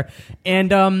gangway there,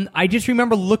 and I just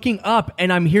remember looking up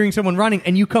and I'm hearing someone running,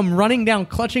 and you come running down,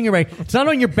 clutching your bag. It's not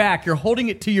on your back; you're holding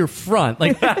it to your front,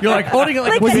 like you're like holding it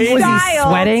like, Like Was a he, big- was he Styled.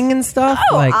 sweating and stuff?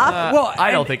 Oh, like, well, I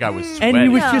don't and- think I was And sweating. he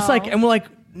was just No. like, and we're like.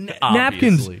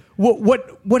 Napkins. Obviously.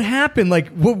 What happened? Like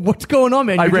what's going on,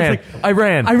 man? I You're just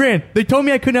ran. like, I ran. They told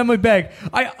me I couldn't have my bag.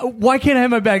 Why can't I have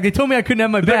my bag? They told me I couldn't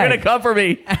have my They're bag. going to come for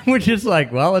me. And we're just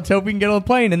like, well, let's hope we can get on the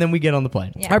plane, and then we get on the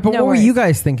plane. Yeah, all right, but no what were worries. you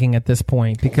guys thinking at this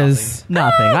point? Because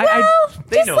Nothing.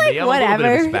 They just know like me. I'm a little whatever.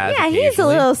 bit of a spaz Yeah, he's a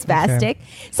occasionally. little spastic.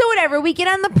 So whatever. We get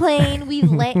on the plane. We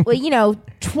land.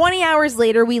 20 hours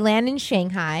later, we land in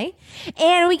Shanghai,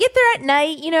 and we get there at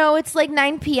night. It's like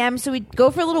 9 p.m. So we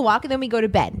go for a little walk, and then we go to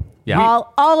bed. Yeah.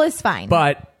 All is fine.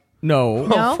 But no.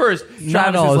 No? Well, first, Not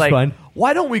Travis all is is like, fun.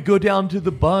 why don't we go down to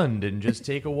the Bund and just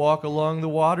take a walk along the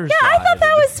water yeah, side? I thought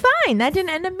that was fine. That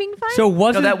didn't end up being fine. So No,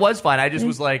 wasn't that was fine. I just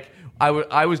was like,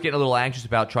 I was getting a little anxious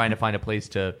about trying to find a place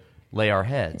to lay our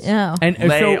heads. Oh. and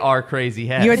Lay so, our crazy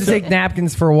heads. you had to take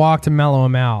napkins for a walk to mellow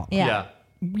him out. yeah.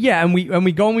 yeah, and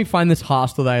we go and we find this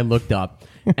hostel that I looked up,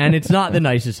 and it's not the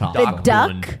nicest hostel. The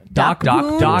Duck. Doc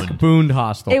Boond. Boond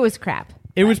hostel. It was crap.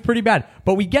 It was pretty bad.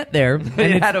 But we get there, and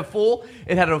It it's, had a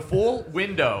full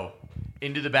window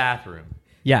into the bathroom.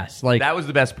 yes, like That was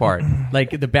the best part.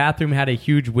 like the bathroom had a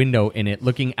huge window in it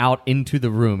looking out into the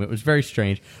room. It was very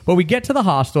strange. But we get to the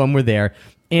hostel and we're there.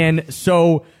 And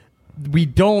so we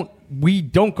don't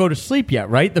go to sleep yet,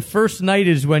 right? The first night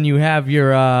is when you have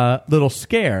your little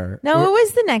scare. No, it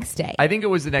was the next day. I think it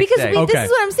was the next because day. this Okay. is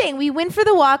what I'm saying. We went for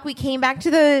the walk. We came back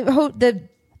to the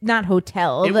not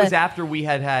hotel. It the, was after we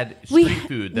had we- street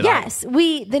food. That yes,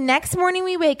 the next morning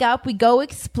we wake up, we go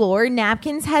explore.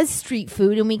 Napkins has street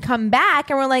food, and we come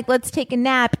back and we're like, let's take a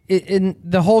nap. In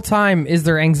the whole time, is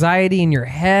there anxiety in your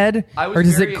head, I was or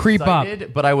does very it creep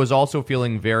excited, But I was also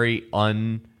feeling very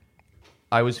I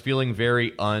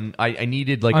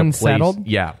needed like Unsettled? a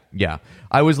place. Yeah.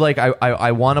 I was like,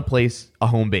 I want a place, a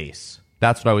home base.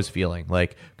 That's what I was feeling.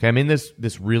 Like, okay, I'm in this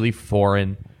really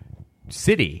foreign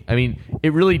city. I mean,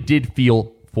 it really did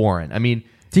feel foreign. I mean,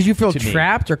 Did you feel to me.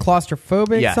 trapped or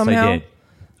claustrophobic Yes, somehow? I did.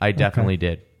 I definitely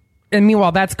did. And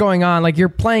meanwhile, that's going on. Like you're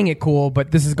playing it cool,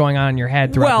 but this is going on in your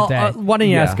head throughout Well, the day. why don't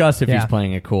you Yeah. ask us if Yeah. he's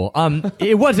playing it cool?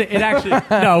 It wasn't. It actually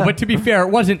no. But to be fair, it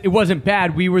wasn't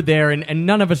bad. We were there, and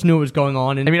none of us knew what was going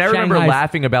on. And I mean, I remember Shanghai's-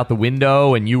 laughing about the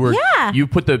window, and you were Yeah. you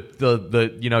put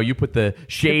the you put the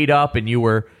shade up, and you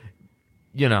were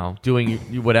doing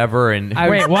whatever, and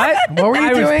Wait, what? What were you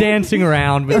I was doing? dancing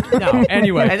around with. No,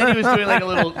 anyway. and then he was doing like a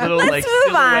little like Let's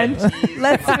move on. silhouette tease.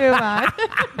 Let's move on.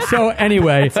 So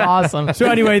anyway, Awesome. So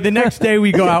anyway, the next day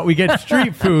we go out, we get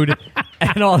street food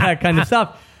and all that kind of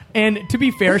stuff. And to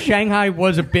be fair, Shanghai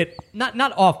was a bit not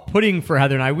off-putting for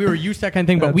Heather and I. We were used to that kind of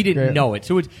thing, but we didn't great. know it.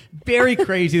 So it's very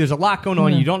crazy. There's a lot going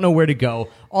on. You don't know where to go.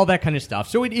 All that kind of stuff.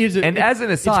 So it is. And as an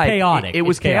aside, it's chaotic. It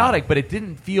was It's chaotic. but it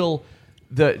didn't feel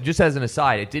just as an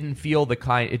aside, it didn't feel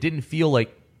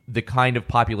like the kind of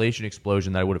population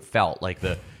explosion that I would have felt.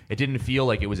 It didn't feel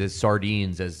like it was as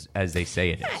sardines as they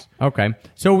say it is. Okay.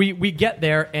 So we get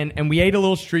there and we ate a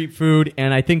little street food,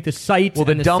 and I think the sights Well,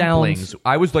 the and the dumplings. sounds.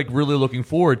 I was really looking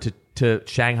forward to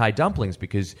Shanghai dumplings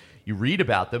because you read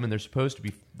about them and they're supposed to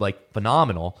be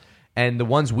phenomenal. And the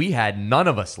ones we had, none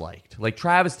of us liked. Like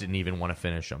Travis didn't even want to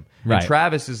finish them. Right. And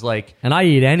Travis is And I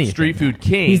eat anything. street food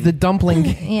king. He's the dumpling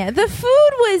king. Yeah, the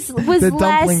food was The dumpling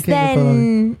less king of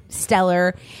than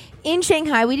stellar. In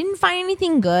Shanghai, we didn't find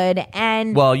anything good,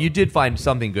 and Well, you did find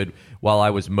something good while I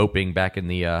was moping back in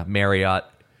the Marriott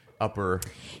upper.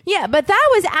 yeah, but that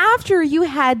was after you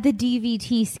had the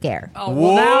DVT scare. Oh,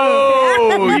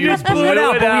 Whoa! you just blew it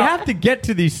out. But we have to get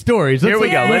to these stories. Here we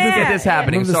go. Yeah. Let's get this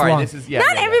happening. Move this Sorry, along. this is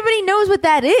Not everybody knows what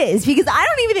that is because I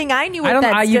don't even think I knew what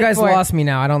that You stood guys for. lost me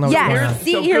now. I don't know. Yeah. What's going on.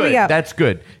 See, here we good. go. That's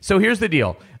good. So here's the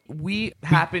deal. We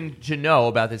happen to know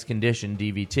about this condition,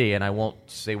 DVT, and I won't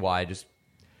say why, just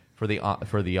for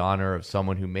the honor of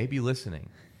someone who may be listening.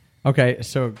 Okay,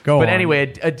 so go on. But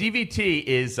anyway, a DVT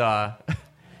is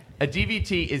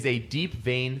a deep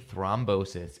vein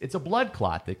thrombosis. It's a blood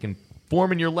clot that can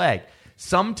form in your leg.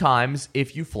 Sometimes,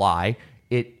 if you fly,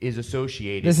 it is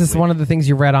associated. This is with one of the things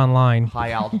you read online.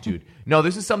 high altitude. No,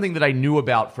 this is something that I knew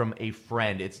about from a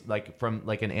friend. It's from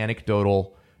an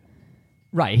anecdotal.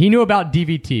 Right. He knew about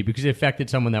DVT because it affected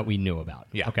someone that we knew about.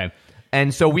 Yeah. Okay.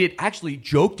 And so we had actually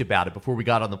joked about it before we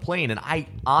got on the plane, and I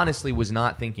honestly was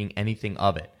not thinking anything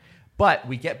of it. But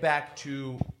we get back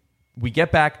to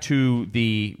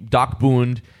the Doc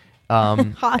Boond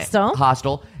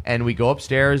Hostel. and we go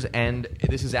upstairs, and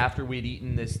this is after we'd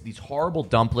eaten these horrible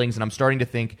dumplings, and I'm starting to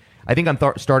think,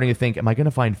 starting to think, am I going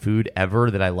to find food ever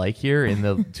that I like here in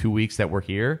the 2 weeks that we're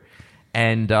here?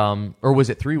 And or was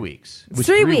it 3 weeks? It was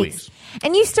 3 weeks.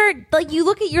 And you start you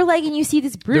look at your leg and you see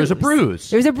this bruise. There's a bruise.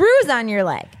 There's a bruise on your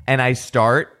leg. And I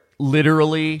start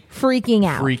literally Freaking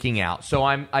out. So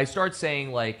I start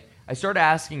saying I start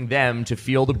asking them to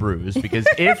feel the bruise because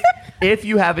if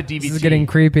you have a DVT, This is getting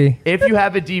creepy. If you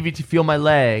have a DVT, feel my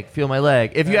leg.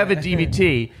 If you have a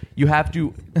DVT, you have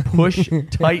to push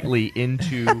tightly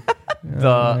into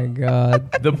Oh my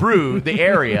god. the bruise, the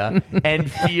area, and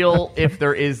feel if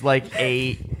there is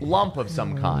a lump of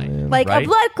some kind, Like right? a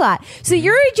blood clot. So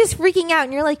you're just freaking out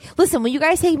and you're like, listen, will you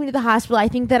guys take me to the hospital? I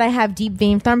think that I have deep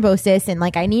vein thrombosis and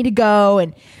I need to go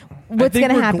and what's going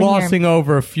to happen glossing here?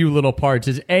 over a few little parts.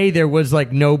 There was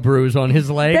no bruise on his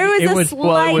leg. There was it a was,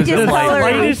 slight it was the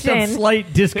slightest of discoloration.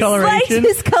 slight discoloration. Slight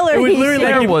discoloration. It was literally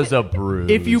There if- was a bruise.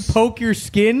 If you poke your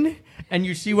skin and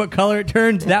you see what color it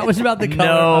turns, that was about the color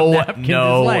No, of Napkins'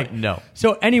 no, leg. no.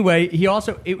 So anyway, he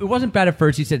also it wasn't bad at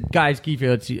first. He said, "Guys, Keith,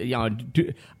 let's see,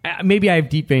 maybe I have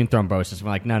deep vein thrombosis." I'm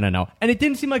like, no, and it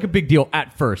didn't seem like a big deal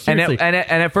at first. and Seriously.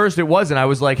 at first it wasn't. I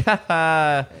was like, ha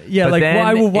ha. Yeah, But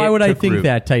then why it would I took think root.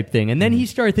 that type thing? And then he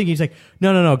started thinking, he's like,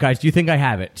 no, guys, do you think I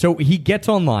have it? So he gets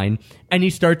online and he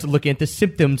starts looking at the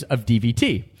symptoms of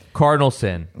DVT. Cardinal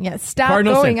sin. Yeah, stop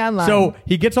Cardinal going sin. online. So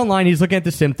he gets online, he's looking at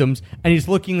the symptoms, and he's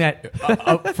looking at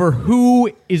for who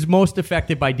is most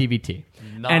affected by DVT.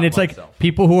 Not and it's myself.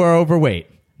 people who are overweight,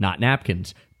 not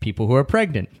napkins. People who are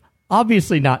pregnant,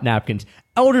 obviously not napkins.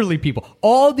 Elderly people,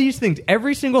 all these things,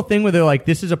 every single thing where they're like,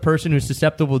 this is a person who's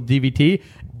susceptible to DVT,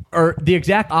 or the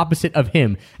exact opposite of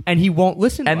him, and he won't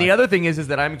listen to And the us. other thing is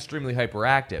that I'm extremely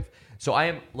hyperactive. So I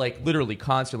am literally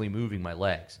constantly moving my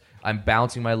legs. I'm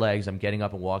bouncing my legs. I'm getting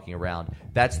up and walking around.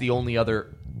 That's the only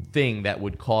other thing that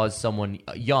would cause someone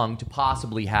young to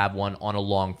possibly have one on a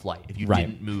long flight if you Right.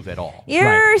 didn't move at all. You're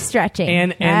Right. stretching.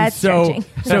 And That's so stretching.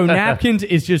 so Napkins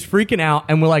is just freaking out,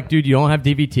 and we're like, dude, you don't have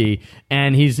DVT,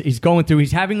 and he's going through,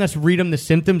 he's having us read him the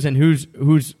symptoms and who's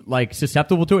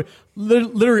susceptible to it,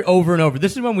 literally over and over.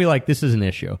 This is when we this is an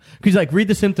issue because he's read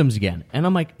the symptoms again, and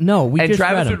I'm like, no, we And just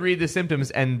Travis read would them. read the symptoms,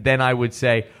 and then I would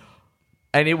say,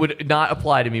 and it would not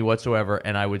apply to me whatsoever,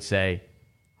 and I would say,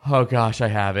 oh gosh, I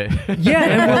have it. Yeah,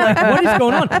 and we're like, what is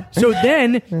going on? So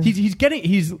then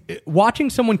he's watching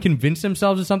someone convince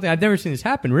themselves of something. I've never seen this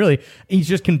happen, really. He's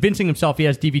just convincing himself he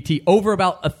has DVT over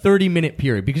about a 30-minute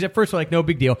period because at first we're like, no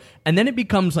big deal, and then it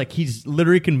becomes he's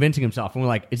literally convincing himself, and we're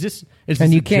like, is this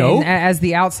And you a can't, joke? as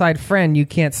the outside friend, you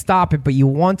can't stop it, but you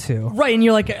want to. Right, and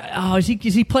you're like, oh, is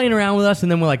he playing around with us?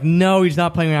 And then we're like, no, he's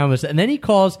not playing around with us. And then he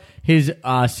calls his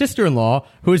sister-in-law,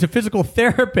 who is a physical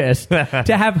therapist, to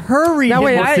have her read Now, his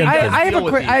wait, symptoms. I have Deal a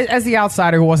with quick, these. as the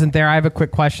outsider who wasn't there, I have a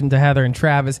quick question to Heather and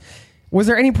Travis. Was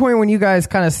there any point when you guys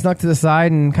kind of snuck to the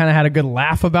side and kind of had a good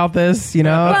laugh about this? You know,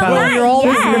 Well, kind not of, you're all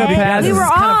yet. gonna pass. We This were is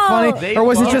kind of all- funny, They or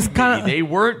was it loved just me. kind of? They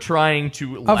weren't trying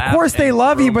to. Of laugh course, they and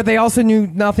love you, throw but they also knew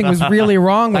nothing was really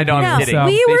wrong with I know, you. I'm No, kidding. so-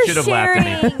 we They were should have laughed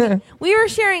at sharing. We were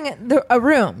sharing a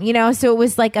room, you know, so it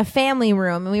was like a family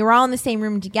room, and we were all in the same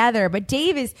room together. But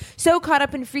Dave is so caught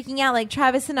up in freaking out. Like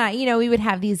Travis and I, you know, we would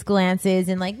have these glances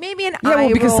and like maybe an Yeah, eye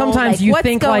well, because roll, sometimes like, you what's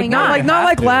think like going not on? like not Have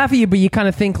like to. laugh at you, but you kind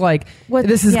of think like What-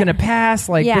 this is yeah. gonna pass.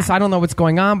 Like Yeah. this, I don't know what's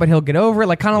going on, but he'll get over it.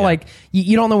 Like kind of like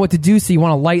you don't know what to do, so you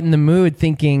want to lighten the mood,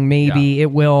 thinking maybe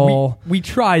it will. We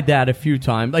tried that a few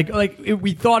times.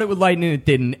 We thought it would lighten and it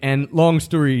didn't. And long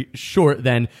story short,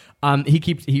 then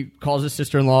he calls his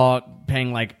sister-in-law,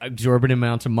 paying like exorbitant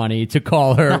amounts of money to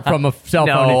call her from a cell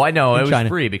phone. No, I know in it was China.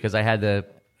 free because I had the.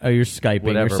 Oh, you're Skyping or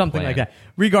Whatever something plan. like that.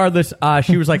 Regardless,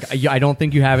 she was like, I don't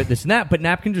think you have it, this and that. But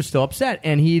Napkins was still upset.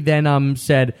 And he then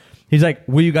said, he's like,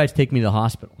 will you guys take me to the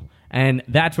hospital? And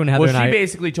that's when Heather Well, and she I...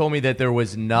 basically told me that there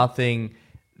was nothing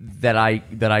that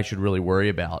I should really worry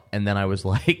about, and then I was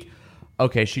like,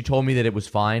 okay. She told me that it was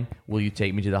fine. Will you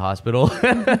take me to the hospital?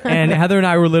 And Heather and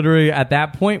I were literally, at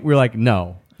that point, we were like,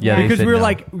 no. Yeah, they because said we were no.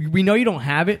 like, we know you don't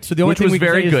have it, so the only Which thing was we can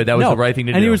very say is good. That was no. the right thing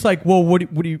to And he do. was like, well, what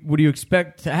do you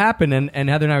expect to happen? And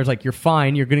Heather and I was like, you're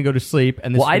fine. You're going to go to sleep.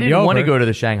 And this well, is I gonna be didn't want to over. go to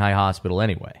the Shanghai hospital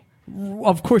anyway.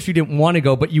 Of course, you didn't want to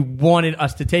go, but you wanted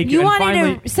us to take you. You and wanted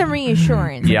finally, some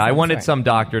reassurance. Yeah, of I some wanted sort. some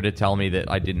doctor to tell me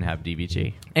that I didn't have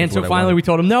DVT. And is so what I finally wanted. we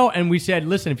told him no, and we said,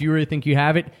 listen, if you really think you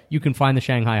have it, you can find the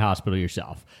Shanghai hospital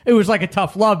yourself. It was like a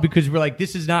tough love because we're like,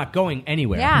 this is not going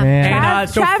anywhere. Yeah, Man. And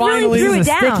Trav, so Trav finally, really threw This it is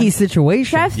a down. sticky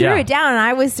situation. Trav threw Yeah. it down, and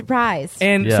I was surprised.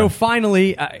 and Yeah. so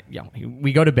finally,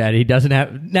 we go to bed. He doesn't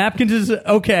have Napkins is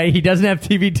okay. He doesn't have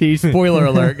TVT. Spoiler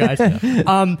alert, guys.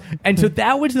 And so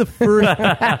that was the first.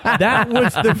 That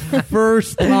was the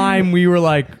first time we were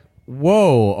like,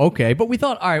 whoa, okay. But we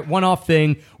thought, all right, one-off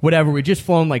thing, whatever. We just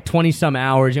flown like 20-some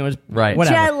hours. It was Right.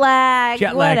 whatever. Jet lag,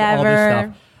 all whatever.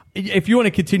 this stuff. If you want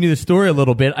to continue the story a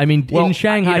little bit, I mean, in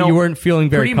Shanghai, you weren't feeling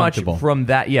very pretty comfortable. much from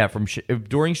that. Yeah,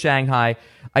 during Shanghai,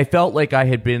 I felt like I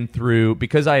had been through,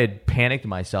 because I had panicked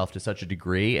myself to such a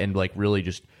degree and like really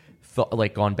just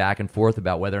like gone back and forth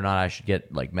about whether or not I should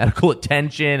get like medical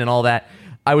attention and all that.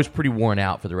 I was pretty worn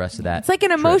out for the rest of that. It's like an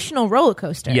trip. emotional roller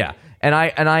coaster. Yeah, and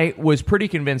I was pretty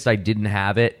convinced I didn't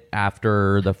have it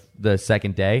after the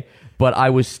second day, but I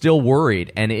was still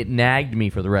worried, and it nagged me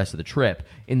for the rest of the trip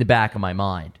in the back of my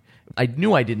mind. I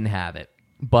knew I didn't have it,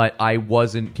 but I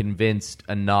wasn't convinced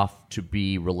enough to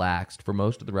be relaxed for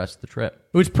most of the rest of the trip.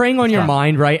 It was preying on your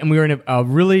mind, right? And we were in a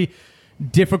really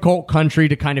difficult country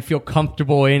to kind of feel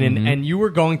comfortable in, and you were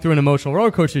going through an emotional roller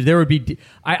coaster. There would be,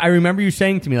 I remember you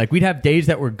saying to me, like, we'd have days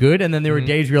that were good, and then there were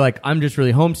days where you're like, I'm just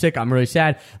really homesick, I'm really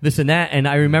sad, this and that. And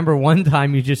I remember one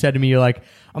time you just said to me, you're like,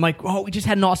 I'm like, oh, we just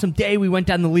had an awesome day. We went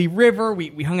down the Lee River.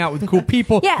 We hung out with cool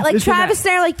people. Yeah, like this and Travis that.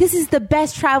 and I are like, this is the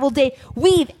best travel day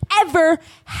we've ever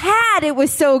had. It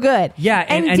was so good. Yeah,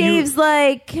 and and Dave's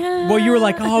like, Well, you were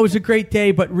like, oh, it was a great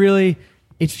day, but really,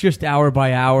 it's just hour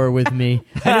by hour with me.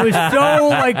 And it was so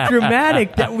like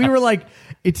dramatic that we were like,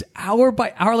 it's hour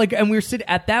by hour. Like, and we were sitting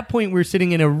at that point, we were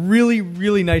sitting in a really,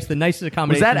 really nice, the nicest Was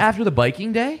accommodation. that after the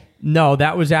biking day? No,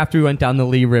 that was after we went down the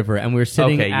Lee River, and we were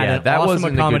sitting at an that awesome wasn't a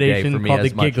good day accommodation for me called the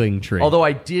as much. Giggling Tree. Although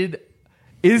I did.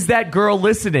 Is that girl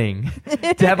listening?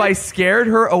 Have I scared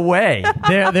her away?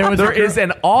 there is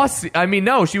an Aussie. I mean,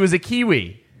 no, she was a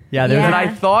Kiwi. yeah, there was And Yeah. I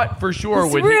thought for sure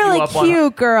This would hit really you up on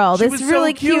cute girl. She This was so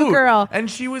really cute girl. and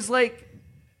she was like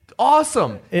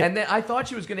awesome. And then I thought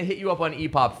she was going to hit you up on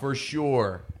EPOP for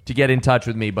sure to get in touch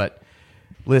with me. But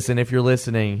listen, if you're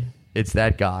listening, it's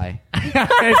that guy.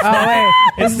 Oh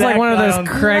wait, this is like one of those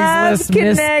Craigslist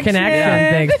Love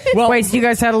misconnection things. Well- Wait, so you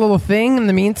guys had a little thing in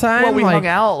the meantime? Well, we like, hung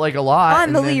out like a lot On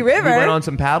and the then Lee River. We went on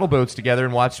some paddle boats together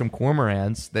and watched some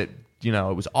cormorants. That it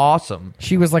was awesome.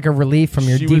 She was like a relief from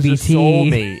your She DBT. was a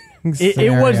soulmate. It was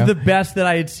scenario. the best that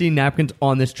I had seen Napkins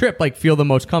on this trip. Like, feel the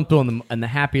most comfortable and the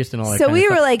happiest and all that. so kind we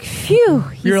of were stuff. like, phew,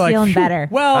 he's You're like, feeling "Phew." better.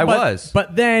 Well, I but, was.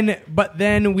 but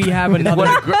then we have another.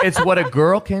 It's what a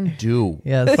girl can do.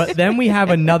 Yes. But then we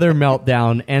have another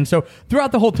meltdown, and so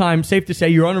throughout the whole time, safe to say,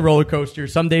 you're on a roller coaster.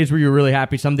 Some days where you're really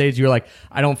happy, some days you're like,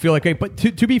 I don't feel like it. But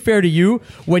to be fair to you,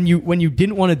 when you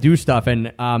didn't want to do stuff,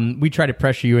 and we tried to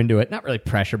pressure you into it, not really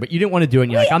pressure, but you didn't want to do it.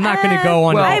 And you're like, I'm not going to go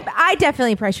on. I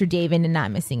definitely pressured Dave into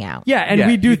not missing out. yeah, and Yeah,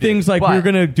 we do you did. things like But- we were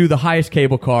going to do the highest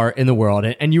cable car in the world,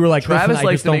 and you were like, Travis listen, I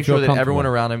likes just to don't make sure feel that comfortable. everyone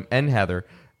around him and Heather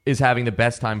is having the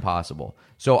best time possible.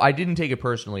 So I didn't take it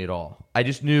personally at all. I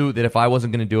just knew that if I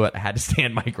wasn't going to do it, I had to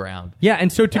stand my ground. Yeah,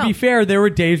 and so to be fair, there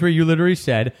were days where you literally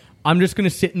said, I'm just going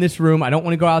to sit in this room. I don't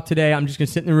want to go out today. I'm just going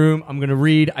to sit in the room. I'm going to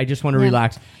read. I just want to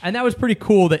relax. And that was pretty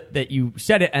cool that you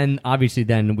said it. And obviously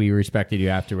then we respected you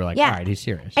after. We're like, all right, he's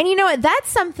serious. And you know what? That's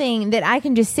something that I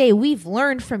can just say we've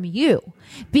learned from you,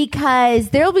 because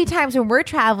there'll be times when we're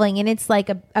traveling and it's like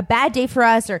a bad day for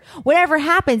us or whatever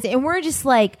happens. And we're just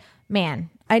like, man,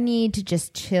 I need to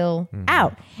just chill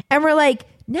out. And we're like,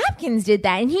 Napkins did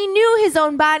that, and he knew his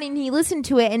own body and he listened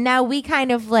to it, and now we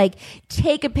kind of like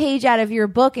take a page out of your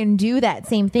book and do that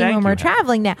same thing when we're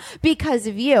traveling now because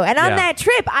of you. And on that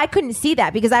trip, I couldn't see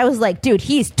that because I was like, dude,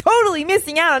 he's totally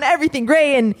missing out on everything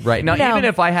great. And right now, even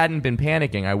if I hadn't been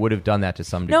panicking, I would have done that to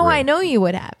some degree. No, I know you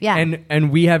would have. Yeah.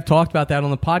 And we have talked about that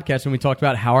on the podcast, and we talked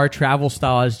about how our travel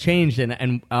style has changed.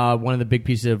 And one of the big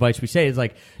pieces of advice we say is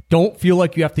like, don't feel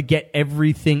like you have to get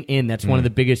everything in. That's one of the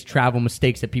biggest travel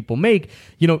mistakes that people make.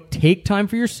 You know, take time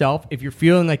for yourself. If you're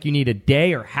feeling like you need a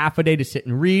day or half a day to sit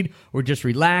and read or just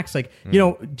relax, like, you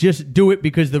know, just do it,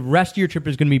 because the rest of your trip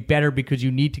is going to be better because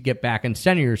you need to get back and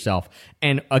center yourself.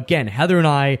 And again, Heather and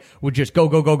I would just go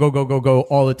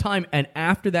all the time. And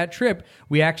after that trip,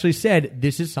 we actually said,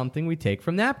 this is something we take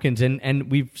from Napkins. And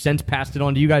we've since passed it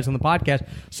on to you guys on the podcast.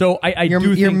 So your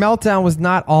meltdown was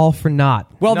not all for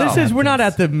naught. Well, we're not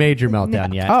at the major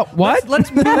meltdown yet. Oh, what? Let's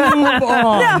move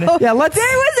on. No. Yeah,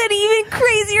 there was an even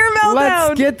crazier meltdown.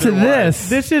 Let's get to this.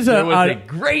 This is It was a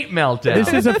great meltdown.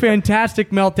 This is a fantastic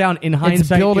meltdown. In hindsight, It's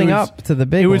building up to the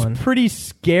big one. It was pretty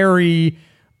scary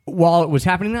while it was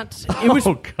happening. It was.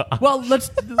 Oh, God. Well, let's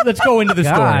go into the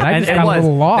story. I just got a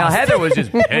little lost. Now Heather was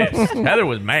just pissed. Heather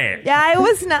was mad. Yeah, I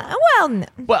was not. Well, no.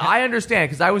 But I understand,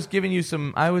 because I was giving you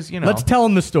some. Let's tell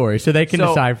them the story so they can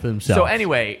decide for themselves. So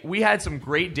anyway, we had some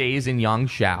great days in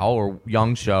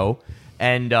Yangzhou,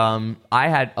 and I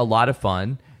had a lot of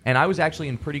fun. And I was actually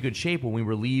in pretty good shape when we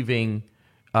were leaving.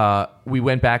 We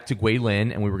went back to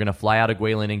Guilin, and we were going to fly out of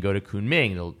Guilin and go to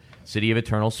Kunming, the city of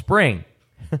eternal spring.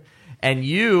 And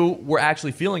you were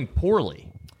actually feeling poorly.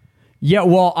 Yeah,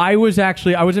 well, I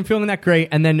wasn't feeling that great.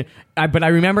 And then, but I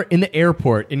remember in the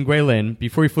airport in Guilin,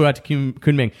 before we flew out to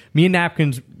Kunming, me and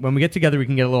Napkins, when we get together, we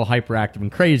can get a little hyperactive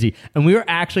and crazy. And we were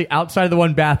actually outside of the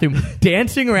one bathroom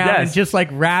dancing around and just like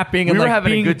rapping. And we were like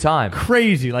having being a good time.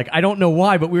 Crazy. Like, I don't know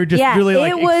why, but we were just really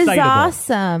like it was excitable.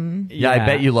 awesome. Yeah, I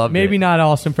bet you loved it. Maybe not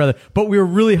awesome, brother, but we were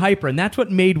really hyper. And that's what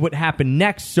made what happened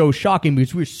next so shocking,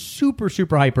 because we were super,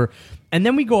 super hyper. And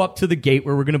then we go up to the gate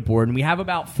where we're going to board, and we have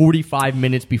about 45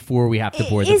 minutes before we have to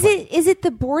board the plane. Is it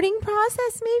the boarding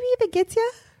process maybe that gets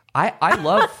you? I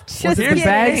love Just here's the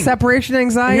bad thing. separation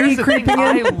anxiety Here's the creeping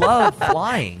thing. in. I love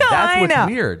flying. No, That's I what's know.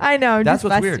 weird. I know. I'm That's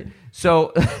just what's busted. weird.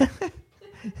 So,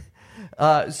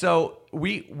 so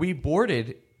we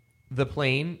boarded the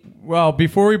plane. Well,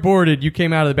 before we boarded, you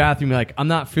came out of the bathroom, you're like, I'm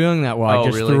not feeling that well. I Oh,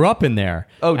 just really? threw up in there.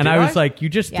 Oh, and did I was I? like, you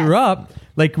just Yes. threw up?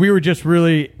 Like, we were just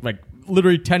really, like,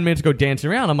 literally 10 minutes ago dancing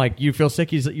around. I'm like, you feel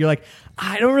sick? You're like,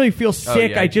 I don't really feel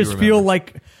sick. yeah, I I do just feel remember.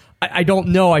 like, I don't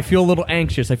know. I feel a little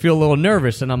anxious. I feel a little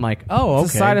nervous. And I'm like, oh, okay.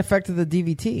 It's a side effect of the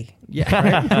DVT.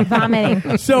 Yeah.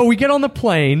 Vomiting. So we get on the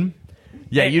plane.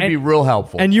 Yeah, you'd And- be real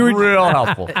helpful. and you were- real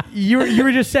helpful. You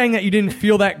were just saying that you didn't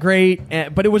feel that great,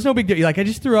 but it was no big deal. You're like, I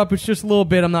just threw up. It's just a little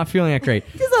bit. I'm not feeling that great.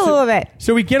 Just a little bit.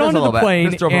 So we get Just a onto the little bit. plane,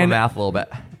 Just throw my and mouth a little bit.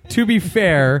 to be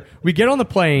fair, we get on the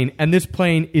plane, and this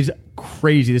plane is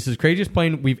crazy. This is the craziest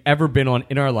plane we've ever been on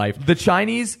in our life. The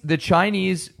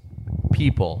Chinese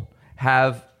people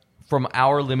have, from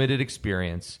our limited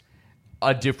experience,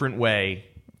 a different way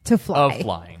To fly. of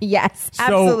flying. Yes, So-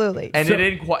 absolutely. And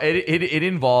it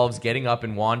involves getting up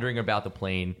and wandering about the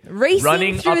plane, Racing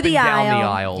running through up and the down the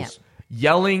aisle. aisles,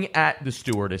 yelling at the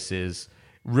stewardesses,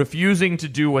 refusing to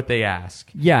do what they ask.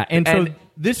 Yeah, and so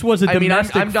this was a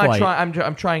domestic I'm not flight. trying.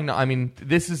 I'm trying. I mean,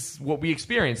 this is what we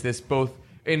experienced. This both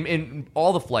in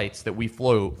all the flights that we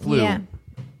flew. Yeah.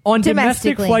 On domestic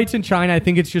Domestically. flights in China, I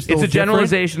think it's just It's a little different.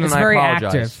 generalization, It's and I very apologize.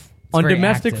 active. It's On very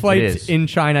domestic active. It flights is. in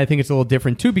China, I think it's a little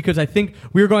different too, because I think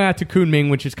we were going out to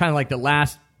Kunming, which is kind of like the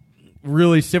last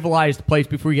really civilized place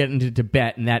before we get into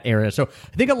Tibet in that area. So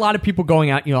I think a lot of people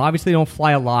going out, obviously they don't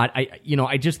fly a lot.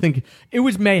 I just think it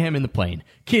was mayhem in the plane.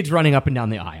 Kids running up and down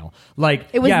the aisle. Like,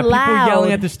 It was people loud.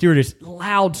 yelling at the stewardess.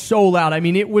 Loud, so loud. I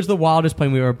mean, it was the wildest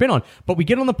plane we've ever been on. But we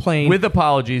get on the plane. With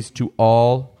apologies to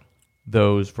all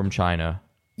those from China.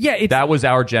 That was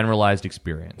our generalized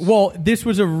experience. Well, this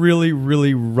was a really,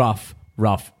 really rough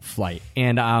flight,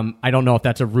 and I don't know if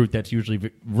that's a route that's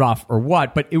usually rough or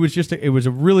what, but it was just it was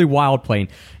a really wild plane.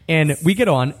 And we get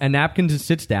on, and Napkins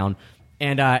sits down,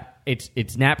 and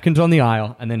it's Napkins on the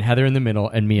aisle, and then Heather in the middle,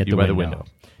 and me at You the by the window.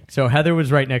 window. So Heather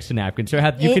was right next to napkins. So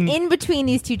Heather, you can in between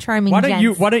these two charming why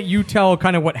gents. don't you tell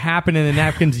kind of what happened in the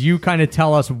napkins? You kind of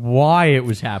tell us why it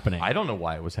was happening. I don't know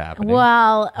why it was happening.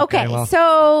 Well, okay. well.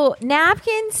 So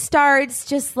Napkin starts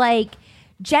just like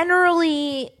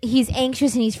generally he's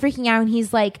anxious and he's freaking out and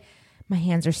he's like, my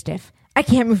hands are stiff. I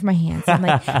can't move my hands. I'm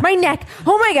like, my neck.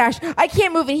 Oh my gosh, I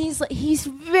can't move. And he's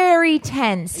very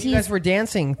tense. You guys were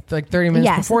dancing like 30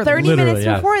 minutes before 30 this. Literally, minutes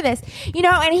yeah. before this. You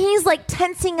know, and he's like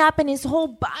tensing up and his whole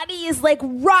body is like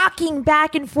rocking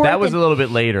back and forth. That was and, a little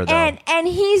bit later, though. And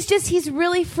he's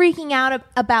really freaking out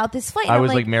about this flight. And I I'm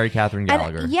was like Mary Catherine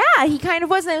Gallagher. and, yeah, he kind of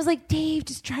was. And I was like, Dave,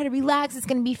 just try to relax. It's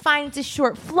going to be fine. It's a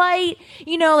short flight.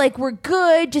 You know, like we're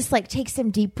good. Just like take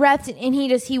some deep breaths. And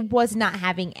he was not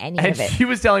having any And of it. she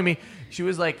was telling me, she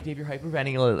was like, Dave, you're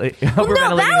hyperventilating. Well,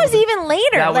 no, that was even later.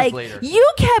 That was like later. you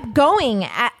kept going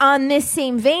on this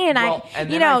same vein, and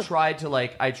I tried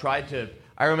to.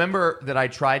 I remember that I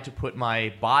tried to put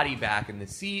my body back in the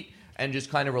seat and just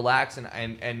kind of relax.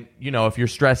 And you know, if you're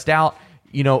stressed out,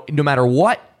 you know, no matter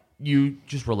what, you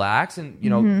just relax, and you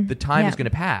know the time is going to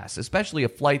pass. Especially a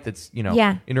flight that's It was like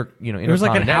an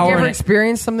intercontinental. hour Have you ever and-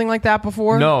 experienced something like that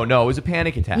before? No, it was a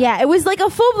panic attack. Yeah, it was like a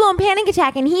full blown panic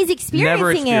attack, and he's experiencing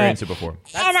Never experienced it before.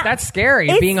 And That's scary,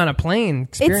 it's- being on a plane.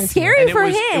 It's experiencing scary it. And for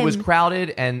it him. was crowded,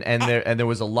 and there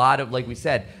was a lot of, like we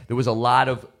said, there was a lot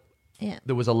of Yeah.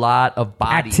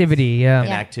 bodies Activity, yeah. and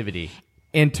Yeah. activity.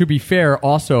 And to be fair,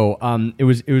 also, it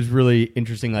was really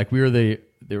interesting. Like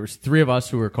there was three of us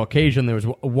who were Caucasian. There was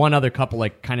one other couple,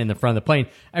 like kind of in the front of the plane.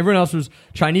 Everyone else was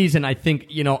Chinese, and I think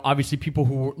obviously people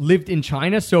who lived in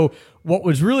China. So what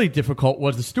was really difficult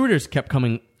was the stewardess kept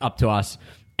coming up to us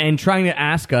and trying to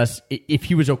ask us if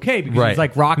he was okay, because he Right. was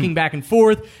like rocking back and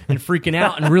forth and freaking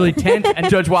out and really tense. And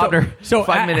Judge Wapner, so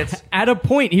 5 minutes. At a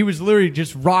point, he was literally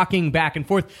just rocking back and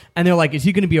forth, and they're like, "Is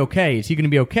he going to be okay? Is he going to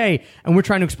be okay?" And we're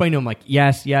trying to explain to him, like,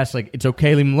 "Yes, like it's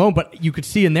okay, leave him alone." But you could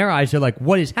see in their eyes, they're like,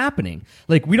 "What is happening?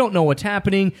 Like, we don't know what's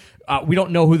happening. We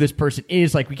don't know who this person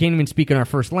is. Like, we can't even speak in our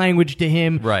first language to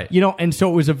him, Right. And so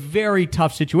it was a very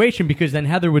tough situation, because then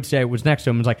Heather would say, was next to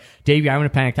him, was like, "Davey, I'm having a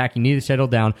panic attack. You need to settle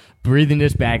down. Breathe in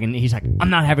this bag." And he's like, "I'm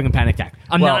not having a panic attack.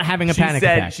 I'm not having a panic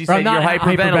attack." She Or, said, "I'm not you're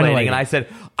hyperventilating. And I said,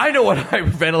 I know what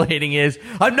hyperventilating is.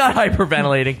 I'm not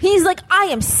hyperventilating. He's like, I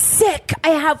am sick. I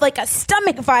have like a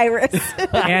stomach virus.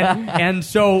 and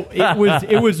so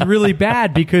it was really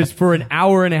bad, because for an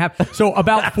hour and a half, so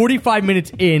about 45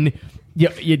 minutes in,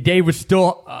 Dave was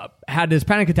still had this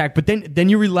panic attack, but then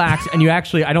you relax and you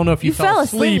actually, I don't know if you, You fell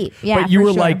asleep, asleep. Yeah, but you for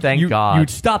were sure. like, Thank you God.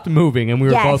 stopped moving, and we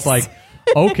were Yes. both like,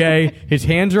 okay, his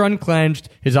hands are unclenched,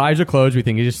 his eyes are closed, we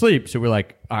think he's asleep. So we're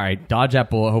like, all right, dodge that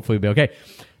bullet, hopefully we'll be okay.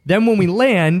 Then when we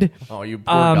land, Oh, you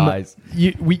poor guys.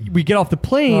 we get off the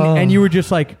plane, and you were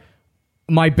just like,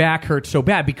 my back hurts so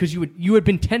bad, because you had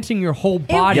been tensing your whole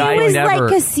body. Yeah, I It was never-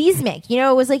 like a seismic. You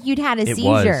know, it was like you'd had a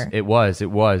seizure. It was.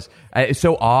 It's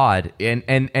so odd.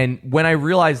 And when I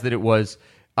realized that it was,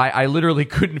 I literally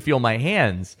couldn't feel my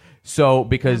hands. So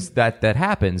because that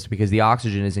happens, because the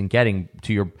oxygen isn't getting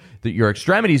to your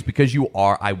extremities, because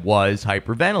I was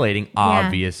hyperventilating,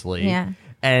 obviously. Yeah.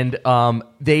 And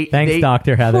Thanks,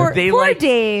 Dr. Heather. Poor Dave.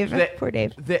 Poor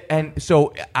Dave. And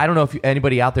so I don't know if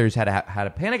anybody out there has had a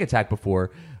panic attack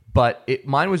before, but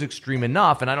mine was extreme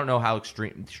enough, and I don't know how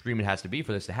extreme it has to be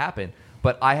for this to happen.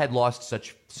 But I had lost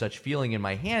such feeling in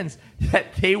my hands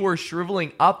that they were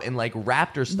shriveling up and like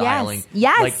raptor styling,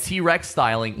 Yes. like T-Rex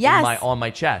styling Yes. on my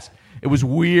chest. It was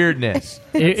weirdness.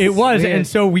 It was, weird. and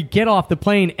so we get off the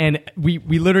plane, and we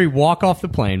literally walk off the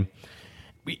plane.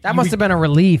 That must have been a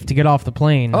relief to get off the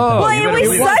plane. Oh, Well, you it better was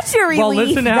believe such a relief. Well,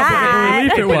 listen to how big of a that.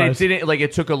 relief it But it was. didn't like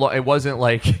it took a lot. It wasn't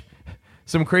like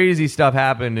some crazy stuff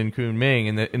happened in Kunming.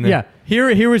 In the Yeah,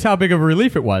 here was how big of a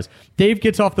relief it was. Dave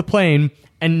gets off the plane,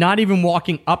 and not even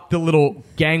walking up the little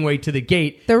gangway to the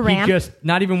gate. The ramp? He just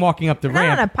not even walking up the Not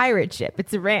ramp. on a pirate ship.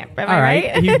 It's a ramp. Am All I right,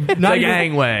 right? He, not The even,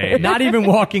 gangway. Not even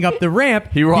walking up the ramp.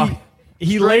 He walked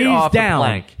He straight lays off the down.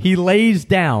 plank. He lays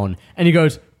down, and he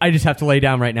goes, "I just have to lay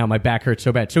down right now. My back hurts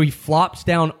so bad." So he flops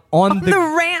down on the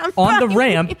ramp. On the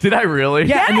ramp. Did I really?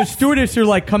 Yeah, and the stewardess are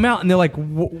like, come out, and they're like,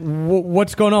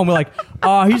 what's going on? We're like,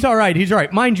 he's all right, he's all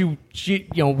right. Mind you,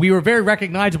 we were very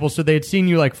recognizable, so they had seen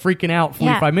you like freaking out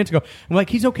 45 minutes ago. And we're like,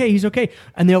 he's okay.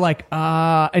 And they're like,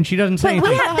 and she doesn't say But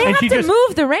anything. they and have she to just,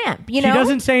 move the ramp, you know? She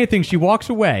doesn't say anything. She walks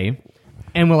away.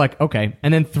 And we're like, okay.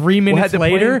 And then 3 minutes had the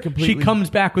plane later, completely- she comes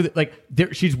back with, like,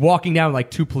 she's walking down with, like,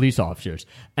 2 police officers.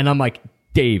 And I'm like,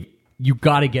 Dave, you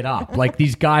got to get up. Like,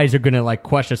 these guys are going to, like,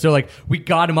 question us. So, like, we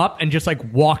got him up and just,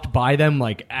 like, walked by them,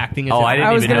 like, acting as Oh, if... I didn't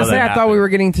I was even going to know say, that I thought we happened. were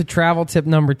getting to travel tip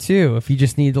number 2. If you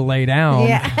just need to lay down,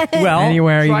 Yeah. Well,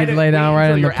 anywhere you Try could to lay down wait right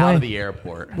until in the you're out plane. of the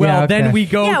airport. well, Yeah, then okay. we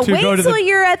go Yeah, to wait go to till the...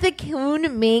 you're at the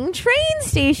Kunming train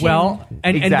station. Well,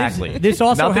 and Exactly. and this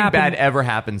also Nothing happened... bad ever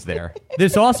happens there.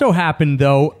 This also happened,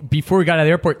 though, before we got out of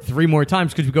the airport 3 more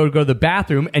times because we go to the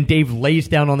bathroom and Dave lays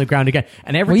down on the ground again.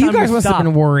 And every Well, time you guys we must stop, have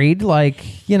been worried. Like,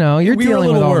 you know, you're We were a dealing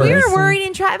with little all worried. we this. were worried,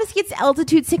 and Travis gets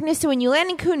altitude sickness. So when you land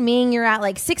in Kunming, you're at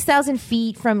like 6,000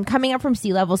 feet from coming up from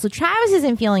sea level. So Travis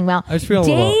isn't feeling well. I was feeling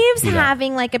a little Dave's beat up.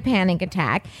 having like a panic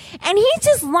attack, and he's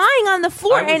just lying on the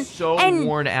floor. I was so and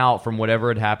worn out from whatever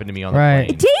had happened to me on the Right.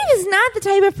 plane. Dave is not the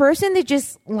type of person that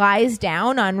just lies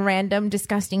down on random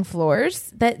disgusting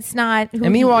floors. That's not who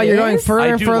And meanwhile, he you're going is. further I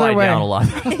and do further lie away. down a lot.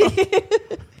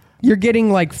 You're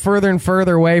getting like further and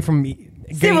further away from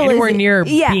getting anywhere near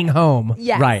Yeah. being home.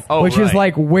 Yes. Right. Oh, which is right.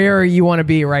 like where you want to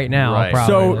be right now. Right.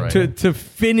 Probably. So Right. to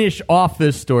finish off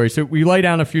this story, so we lay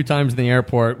down a few times in the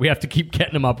airport. We have to keep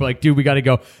getting him up. We're like, dude, we got to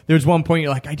go. There's one point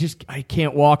you're like, I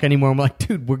can't walk anymore. I'm like,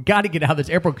 dude, we got to get out of this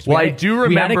airport. 'Cause Well, we I had do we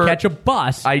had remember to catch a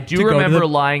bus. I to do go to remember the-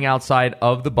 lying outside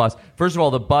of the bus. First of all,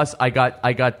 the bus, I got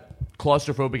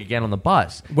claustrophobic again on the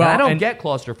bus. Well, And I don't and- get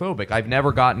claustrophobic. I've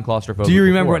never gotten claustrophobic. Do you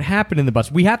remember before. what happened in the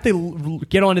bus? We have to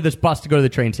get onto this bus to go to the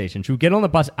train station. So we get on the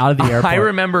bus out of the airport. I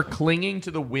remember clinging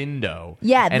to the window.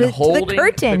 Yeah, and to the holding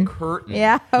curtain. The curtain.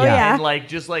 Yeah. Oh, Yeah. yeah. And like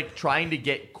just like trying to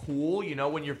get cool. You know,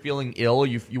 when you're feeling ill,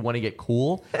 you want to get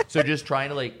cool. So just trying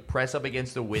to like press up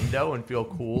against the window and feel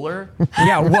cooler.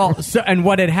 Yeah, well, so, and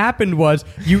what had happened was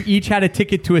you each had a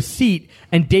ticket to a seat,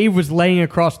 and Dave was laying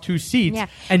across 2 seats, Yeah.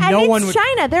 and no it's one would.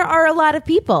 China. There are a lot of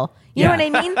people. You Yeah. know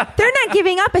what I mean? They're not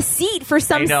giving up a seat for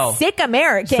some I know. sick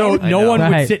American. So I no know. one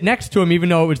would Right. sit next to him, even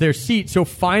though it was their seat. So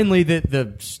finally,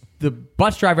 the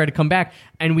bus driver had to come back,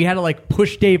 and we had to like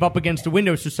push Dave up against the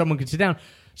window so someone could sit down.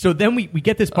 So then we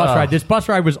get this bus ride. This bus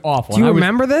ride was awful. Do you and I was-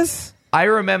 remember this? I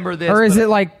remember this. Or is but- it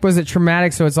like, was it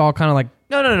traumatic so it's all kind of like,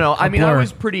 No. I mean, I blur.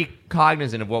 was pretty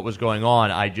cognizant of what was going on.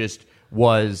 I just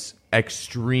was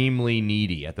extremely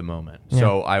needy at the moment.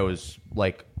 So I was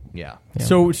like, yeah.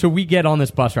 So we get on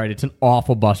this bus ride. It's an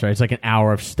awful bus ride. It's like an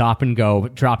hour of stop and go,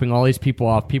 dropping all these people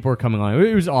off. People are coming on.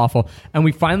 It was awful. And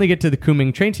we finally get to the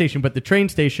Kunming train station, but the train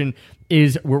station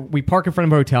is we park in front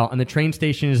of a hotel, and the train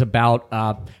station is about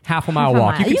half a mile Half a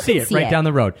walk. mile. You You can see can it see right it. down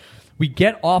the road. We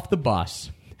get off the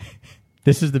bus.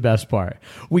 This is the best part.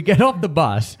 We get off the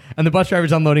bus, and the bus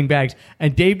driver's unloading bags,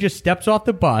 and Dave just steps off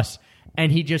the bus,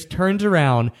 and he just turns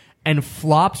around and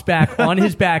flops back on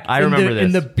his back I in remember the,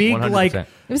 in this, the big 100%. like It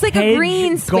was like a hedge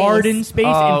green space. garden space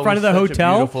Oh, in front of the it was such a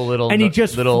hotel, beautiful little- and he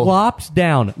just little flops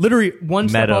down. Literally one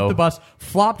step meadow. off the bus,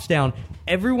 flops down.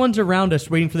 Everyone's around us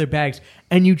waiting for their bags,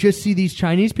 and you just see these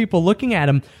Chinese people looking at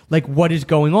him like, what is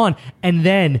going on? And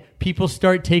then people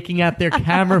start taking out their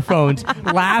camera phones,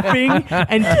 laughing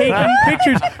and taking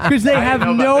pictures because they have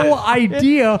know about no this.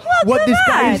 idea what come this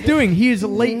guy on. is doing. He is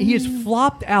late. He is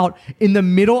flopped out in the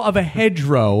middle of a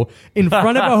hedgerow in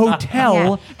front of a hotel.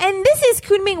 Yeah. And this is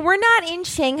Kunming. We're not in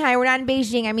Shanghai. We're not in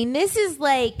Beijing. I mean, this is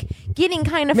like getting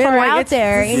kind of far like, out it's-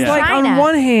 there it's in like China. on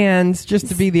one hand, just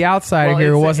to be the outsider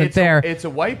here who wasn't there. It's a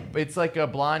white. It's like a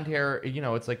blonde hair. You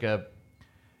know, it's like a.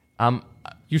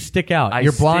 You stick out. I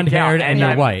You're stick blonde haired out, and you're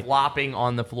I'm white. flopping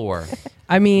on the floor.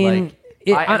 I mean, Like,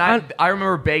 it- I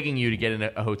remember begging you to get in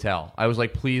a hotel. I was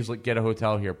like, please get a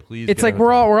hotel here, please. it's get a like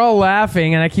we're hotel. all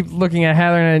laughing, and I keep looking at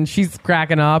Heather, and she's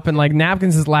cracking up, and like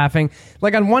Napkins is laughing.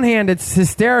 Like on one hand, it's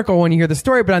hysterical when you hear the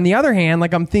story, but on the other hand,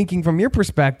 like I'm thinking from your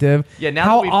perspective, Yeah, now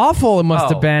how that we've- awful it must Oh,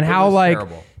 have been. it How was like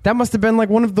terrible. that must have been like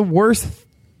one of the worst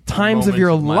times of Moments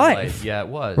your my life. Yeah, it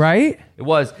was. Right? It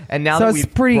was. And now So that it's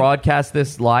we've pretty- broadcast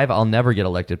this live, I'll never get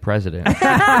elected president. But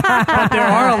there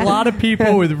are a lot of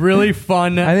people with really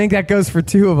fun. I think that goes for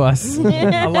two of us.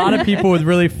 A lot of people with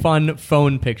really fun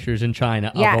phone pictures in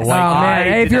China Yes. of a Oh, white man. I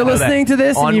Hey, if did you're not know that. listening to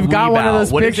this and On you've got one of Weebow.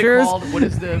 those What is it pictures- called? What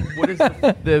is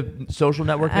the social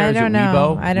network there? I Is don't it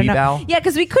know. Weibo? I don't know. Weebow? Yeah,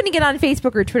 because we couldn't get on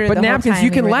Facebook or Twitter. But the whole Napkins, time you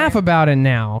we can were laugh there. about it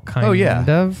now, kind Oh, yeah.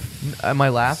 of. Am I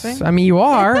laughing? I mean, you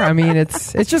are. I mean,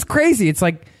 it's just crazy. It's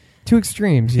like two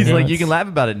extremes. He's know? like, you can laugh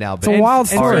about it now. It's a wild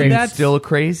and story. so Are you that's- still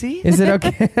crazy? Is it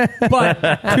okay? But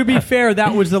to be fair,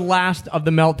 that was the last of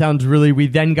the meltdowns. Really, we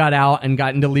then got out and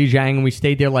got into Lijiang, and we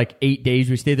stayed there like 8 days.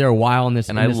 We stayed there a while in this,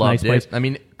 And in I this loved nice it. place. I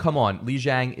mean, come on.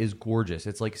 Lijiang is gorgeous.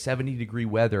 It's like 70-degree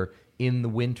weather in the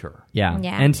winter. Yeah.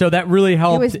 Yeah. And so that really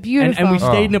helped. was beautiful. And we stayed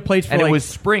Oh. in a place for and like it was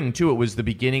spring too. It was the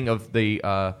beginning of the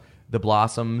the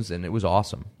blossoms, and it was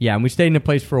awesome. Yeah, and we stayed in a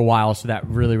place for a while, so that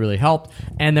really, really helped.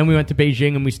 And then we went to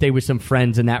Beijing, and we stayed with some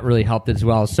friends, and that really helped as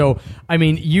well. So, I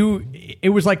mean, it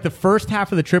was like the first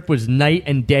half of the trip was night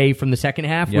and day from the second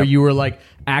half, where you were like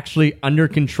actually under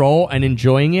control and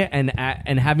enjoying it and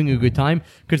having a good time.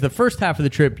 Because the first half of the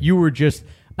trip, you were just...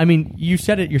 I mean, you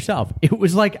said it yourself. It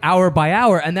was like hour by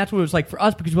hour, and that's what it was like for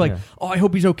us, because we're like, oh, I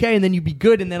hope he's okay, and then you'd be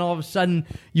good, and then all of a sudden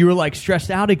you were like stressed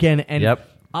out again. And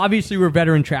obviously we're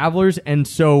veteran travelers, and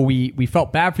so we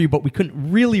felt bad for you, but we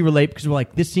couldn't really relate because we're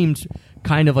like, this seems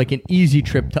kind of like an easy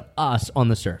trip to us on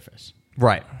the surface.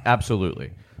 Right.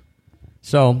 Absolutely.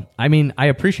 So, I mean, I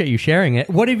appreciate you sharing it.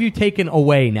 What have you taken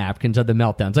away, Napkins, of the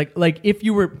meltdowns? Like if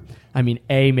you were, I mean,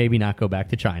 maybe not go back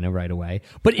to China right away.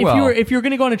 But if you're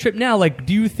going to go on a trip now, like,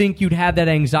 do you think you'd have that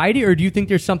anxiety, or do you think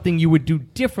there's something you would do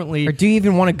differently? Or do you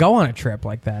even want to go on a trip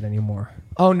like that anymore?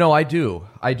 Oh, no, I do.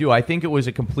 I think it was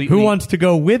a completely... Who wants to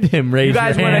go with him? Raise You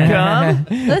guys your want to hand.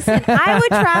 come? Listen, I would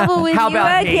travel with How you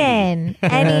about again.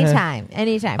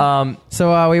 Anytime.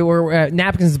 So we were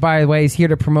Napkins, by the way, is here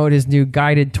to promote his new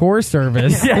guided tour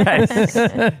service. Yes.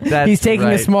 That's He's taking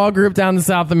right. a small group down to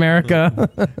South America.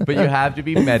 But you have to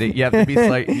be you have to be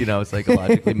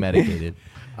psychologically medicated.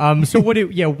 So what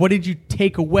did you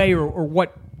take away, or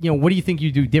what what do you think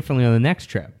you do differently on the next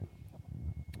trip?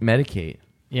 Medicate.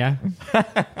 Yeah,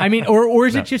 I mean, or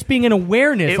is it just being an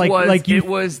awareness? It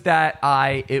was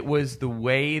the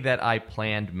way that I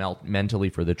planned mentally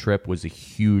for the trip was a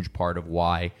huge part of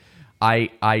why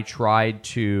I tried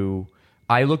to.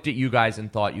 I looked at you guys and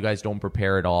thought, you guys don't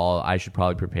prepare at all. I should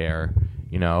probably prepare,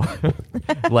 and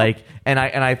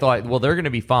I thought, well, they're going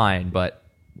to be fine, but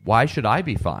why should I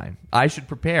be fine? I should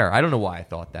prepare. I don't know why I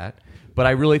thought that, but I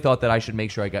really thought that I should make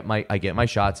sure I get my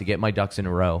shots, I get my ducks in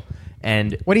a row.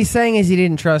 And what he's saying is he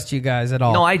didn't trust you guys at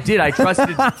all. No, I did. I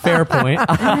trusted. Fair point.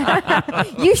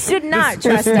 You should not The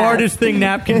trust smartest thing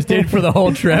Napkins did for the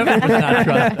whole trip was not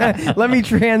trust. Let me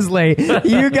translate.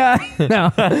 You guys...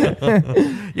 No.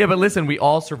 Yeah, but listen, we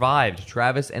all survived.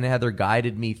 Travis and Heather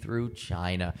guided me through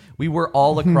China. We were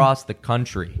all across the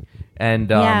country.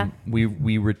 And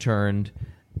we returned...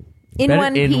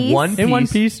 In one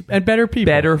piece, and better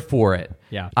people. Better for it.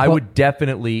 Yeah. I would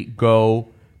definitely go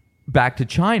back to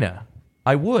China.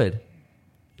 I would.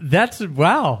 That's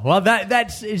wow. Well,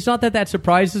 that's it's not that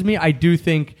surprises me. I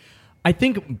think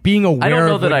being aware. I don't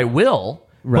know of that I will,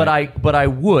 Right. but I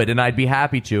would, and I'd be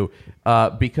happy to,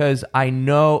 because I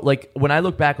know, like, when I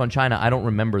look back on China, I don't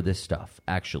remember this stuff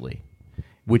actually,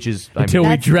 which is until we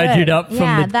That's dredge good. it up from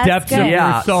Yeah, the that's depths good. of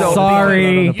yeah. your soul. So,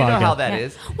 Sorry. you know how that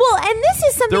is. Well, and this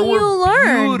is something There were you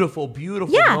learn. beautiful,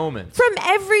 beautiful Yeah, moments. from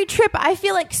every trip. I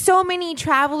feel like so many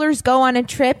travelers go on a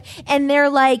trip and they're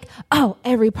like, oh,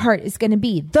 every part is going to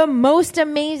be the most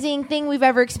amazing thing we've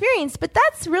ever experienced. But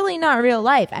that's really not real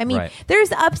life. I mean, Right.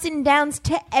 there's ups and downs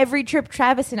to every trip.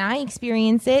 Travis and I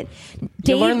experience it.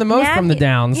 You learn the most from the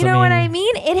downs. You know what I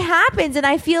mean? It happens. And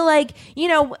I feel like,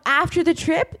 after the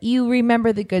trip, you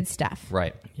remember the good stuff.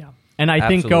 Right. Yeah. And I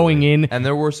think Absolutely. going in, and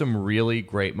there were some really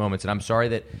great moments, and I'm sorry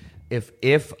that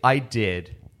if I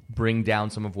did bring down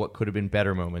some of what could have been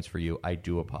better moments for you, I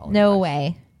do apologize. No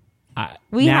way.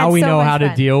 We now had we so know much how to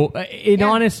fun. deal.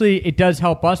 Honestly, it does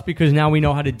help us because now we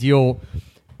know how to deal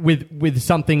with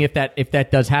something if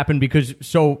that does happen, because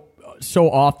so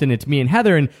often it's me and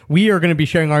Heather, and we are going to be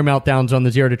sharing our meltdowns on the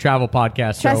Zero to Travel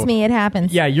podcast. Trust me, it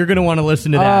happens. Yeah, you're going to want to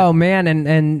listen to that. Oh man, and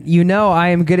I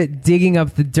am good at digging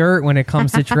up the dirt when it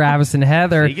comes to Travis and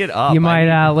Heather. Dig it up. You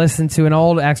might listen to an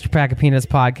old Extra Pack of Peanuts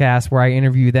podcast where I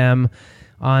interview them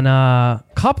on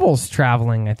couples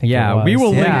traveling. I think. Yeah, it was. we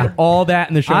will Yeah. link all that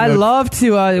in the show I notes. love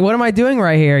to. What am I doing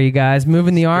right here, you guys?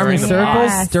 Moving the arm in Stirring the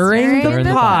circles, pot. stirring Stirring the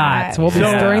the pot. pot. We'll be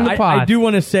stirring the pot. I do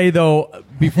want to say though,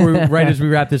 before right as we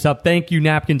wrap this up, thank you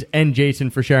Napkins and Jason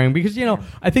for sharing, because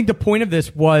I think the point of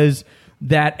this was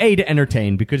that to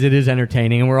entertain, because it is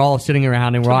entertaining, and we're all sitting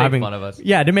around and we're all make having fun of us.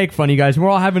 Yeah, to make fun of you guys. We're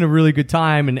all having a really good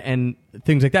time and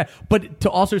things like that. But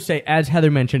to also say, as Heather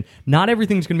mentioned, not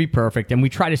everything's going to be perfect, and we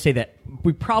probably say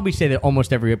that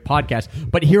almost every podcast.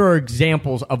 But here are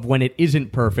examples of when it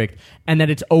isn't perfect, and that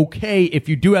it's okay if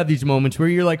you do have these moments where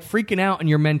you're like freaking out and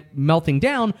you're melting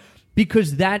down.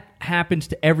 Because that happens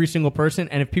to every single person,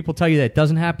 and if people tell you that it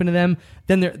doesn't happen to them,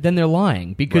 then they're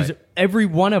lying. Because Right. every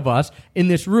one of us in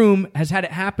this room has had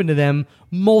it happen to them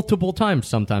multiple times,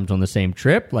 sometimes on the same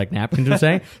trip, like Napkins was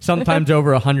saying, sometimes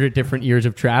over 100 different years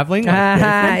of traveling.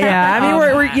 Yeah, I mean,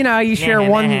 we're you share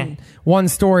one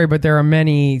story, but there are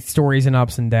many stories and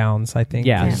ups and downs, I think.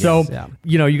 Yeah. Yes. So, Yeah.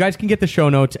 you guys can get the show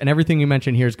notes, and everything you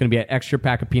mentioned here is going to be at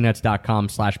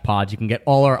extrapackofpeanuts.com/pods. You can get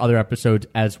all our other episodes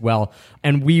as well.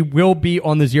 And we will be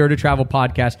on the Zero to Travel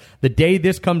podcast. The day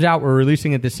this comes out, we're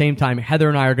releasing it at the same time. Heather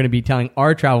and I are going to be telling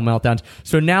our travel meltdowns.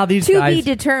 So now these To guys... be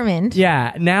determined.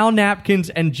 Yeah. Now Napkins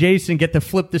and Jason get to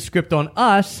flip the script on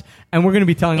us, and we're going to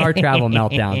be telling our travel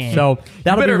meltdowns. So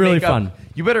that'll be really fun.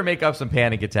 You better make up some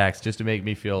panic attacks just to make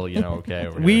me feel, okay.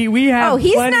 Over We here. have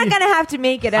He's plenty- not going to have to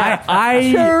make it up.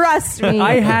 I Trust me.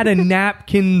 I had a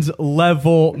Napkins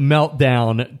level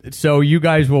meltdown, so you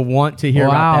guys will want to hear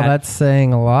Wow, about that. that's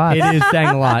saying a lot. It is saying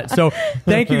a lot. So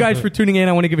thank you guys for tuning in.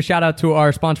 I want to give a shout out to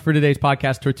our sponsor for today's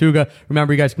podcast, Tortuga.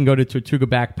 Remember, you guys can go to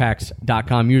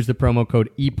tortugabackpacks.com. Use the promo code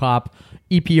EPOP,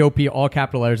 EPOP, all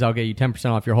capital letters. That'll get you 10%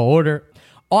 off your whole order.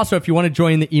 Also, if you want to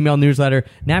join the email newsletter,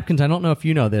 Napkins, I don't know if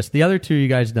you know this. The other two, you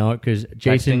guys know it because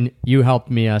Jason, Texting. you helped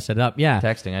me set it up. Yeah.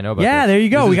 Texting, I know about Yeah, this. there you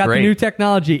go. This We is got great. the new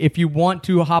technology. If you want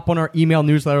to hop on our email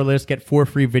newsletter list, get 4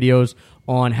 free videos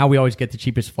on how we always get the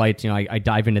cheapest flights. I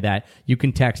dive into that. You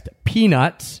can text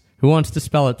Peanuts. Who wants to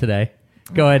spell it today?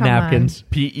 Go ahead, Come on. Napkins.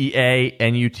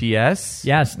 PEANUTS.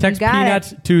 Yes, text You got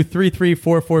Peanuts to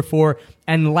 33444.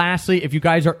 And lastly, if you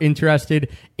guys are interested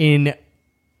in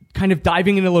kind of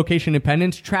diving into location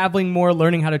independence, traveling more,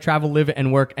 learning how to travel, live,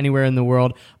 and work anywhere in the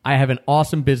world, I have an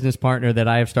awesome business partner that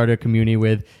I have started a community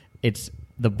with. It's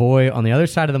the boy on the other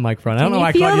side of the microphone. I don't Can know you why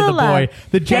I feel called you the the love? boy.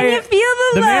 The Can you feel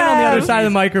the man on the other love? side of the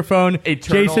microphone,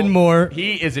 Eternal- Jason Moore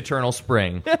He is Eternal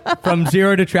Spring. from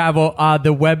Zero to Travel,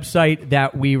 the website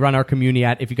that we run our community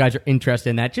at. If you guys are interested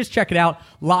in that, just check it out.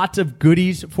 Lots of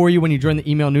goodies for you when you join the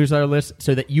email newsletter list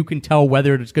so that you can tell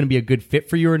whether it's going to be a good fit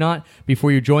for you or not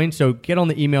before you join. So get on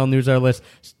the email newsletter list.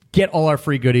 Get all our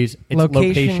free goodies. It's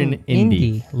Location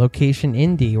Indie. Location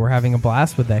Indie. We're having a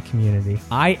blast with that community.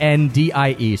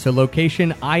 INDIE. So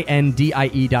location,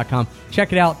 INDIE.com.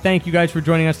 Check it out. Thank you guys for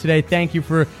joining us today. Thank you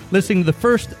for listening to the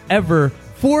first ever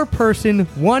 4-person,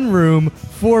 1 room,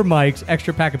 4 mics,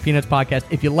 Extra Pack of Peanuts podcast.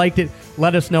 If you liked it,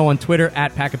 let us know on Twitter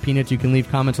at Pack of Peanuts. You can leave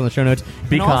comments on the show notes.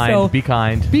 Be And kind. also, Be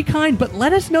kind. Be kind, but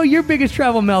let us know your biggest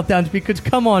travel meltdowns because,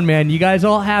 come on, man. You guys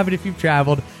all have it if you've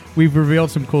traveled. We've revealed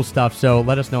some cool stuff, so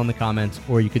let us know in the comments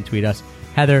or you can tweet us.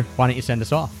 Heather, why don't you send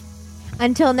us off?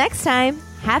 Until next time,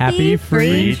 Happy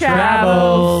free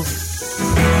travels.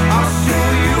 travels.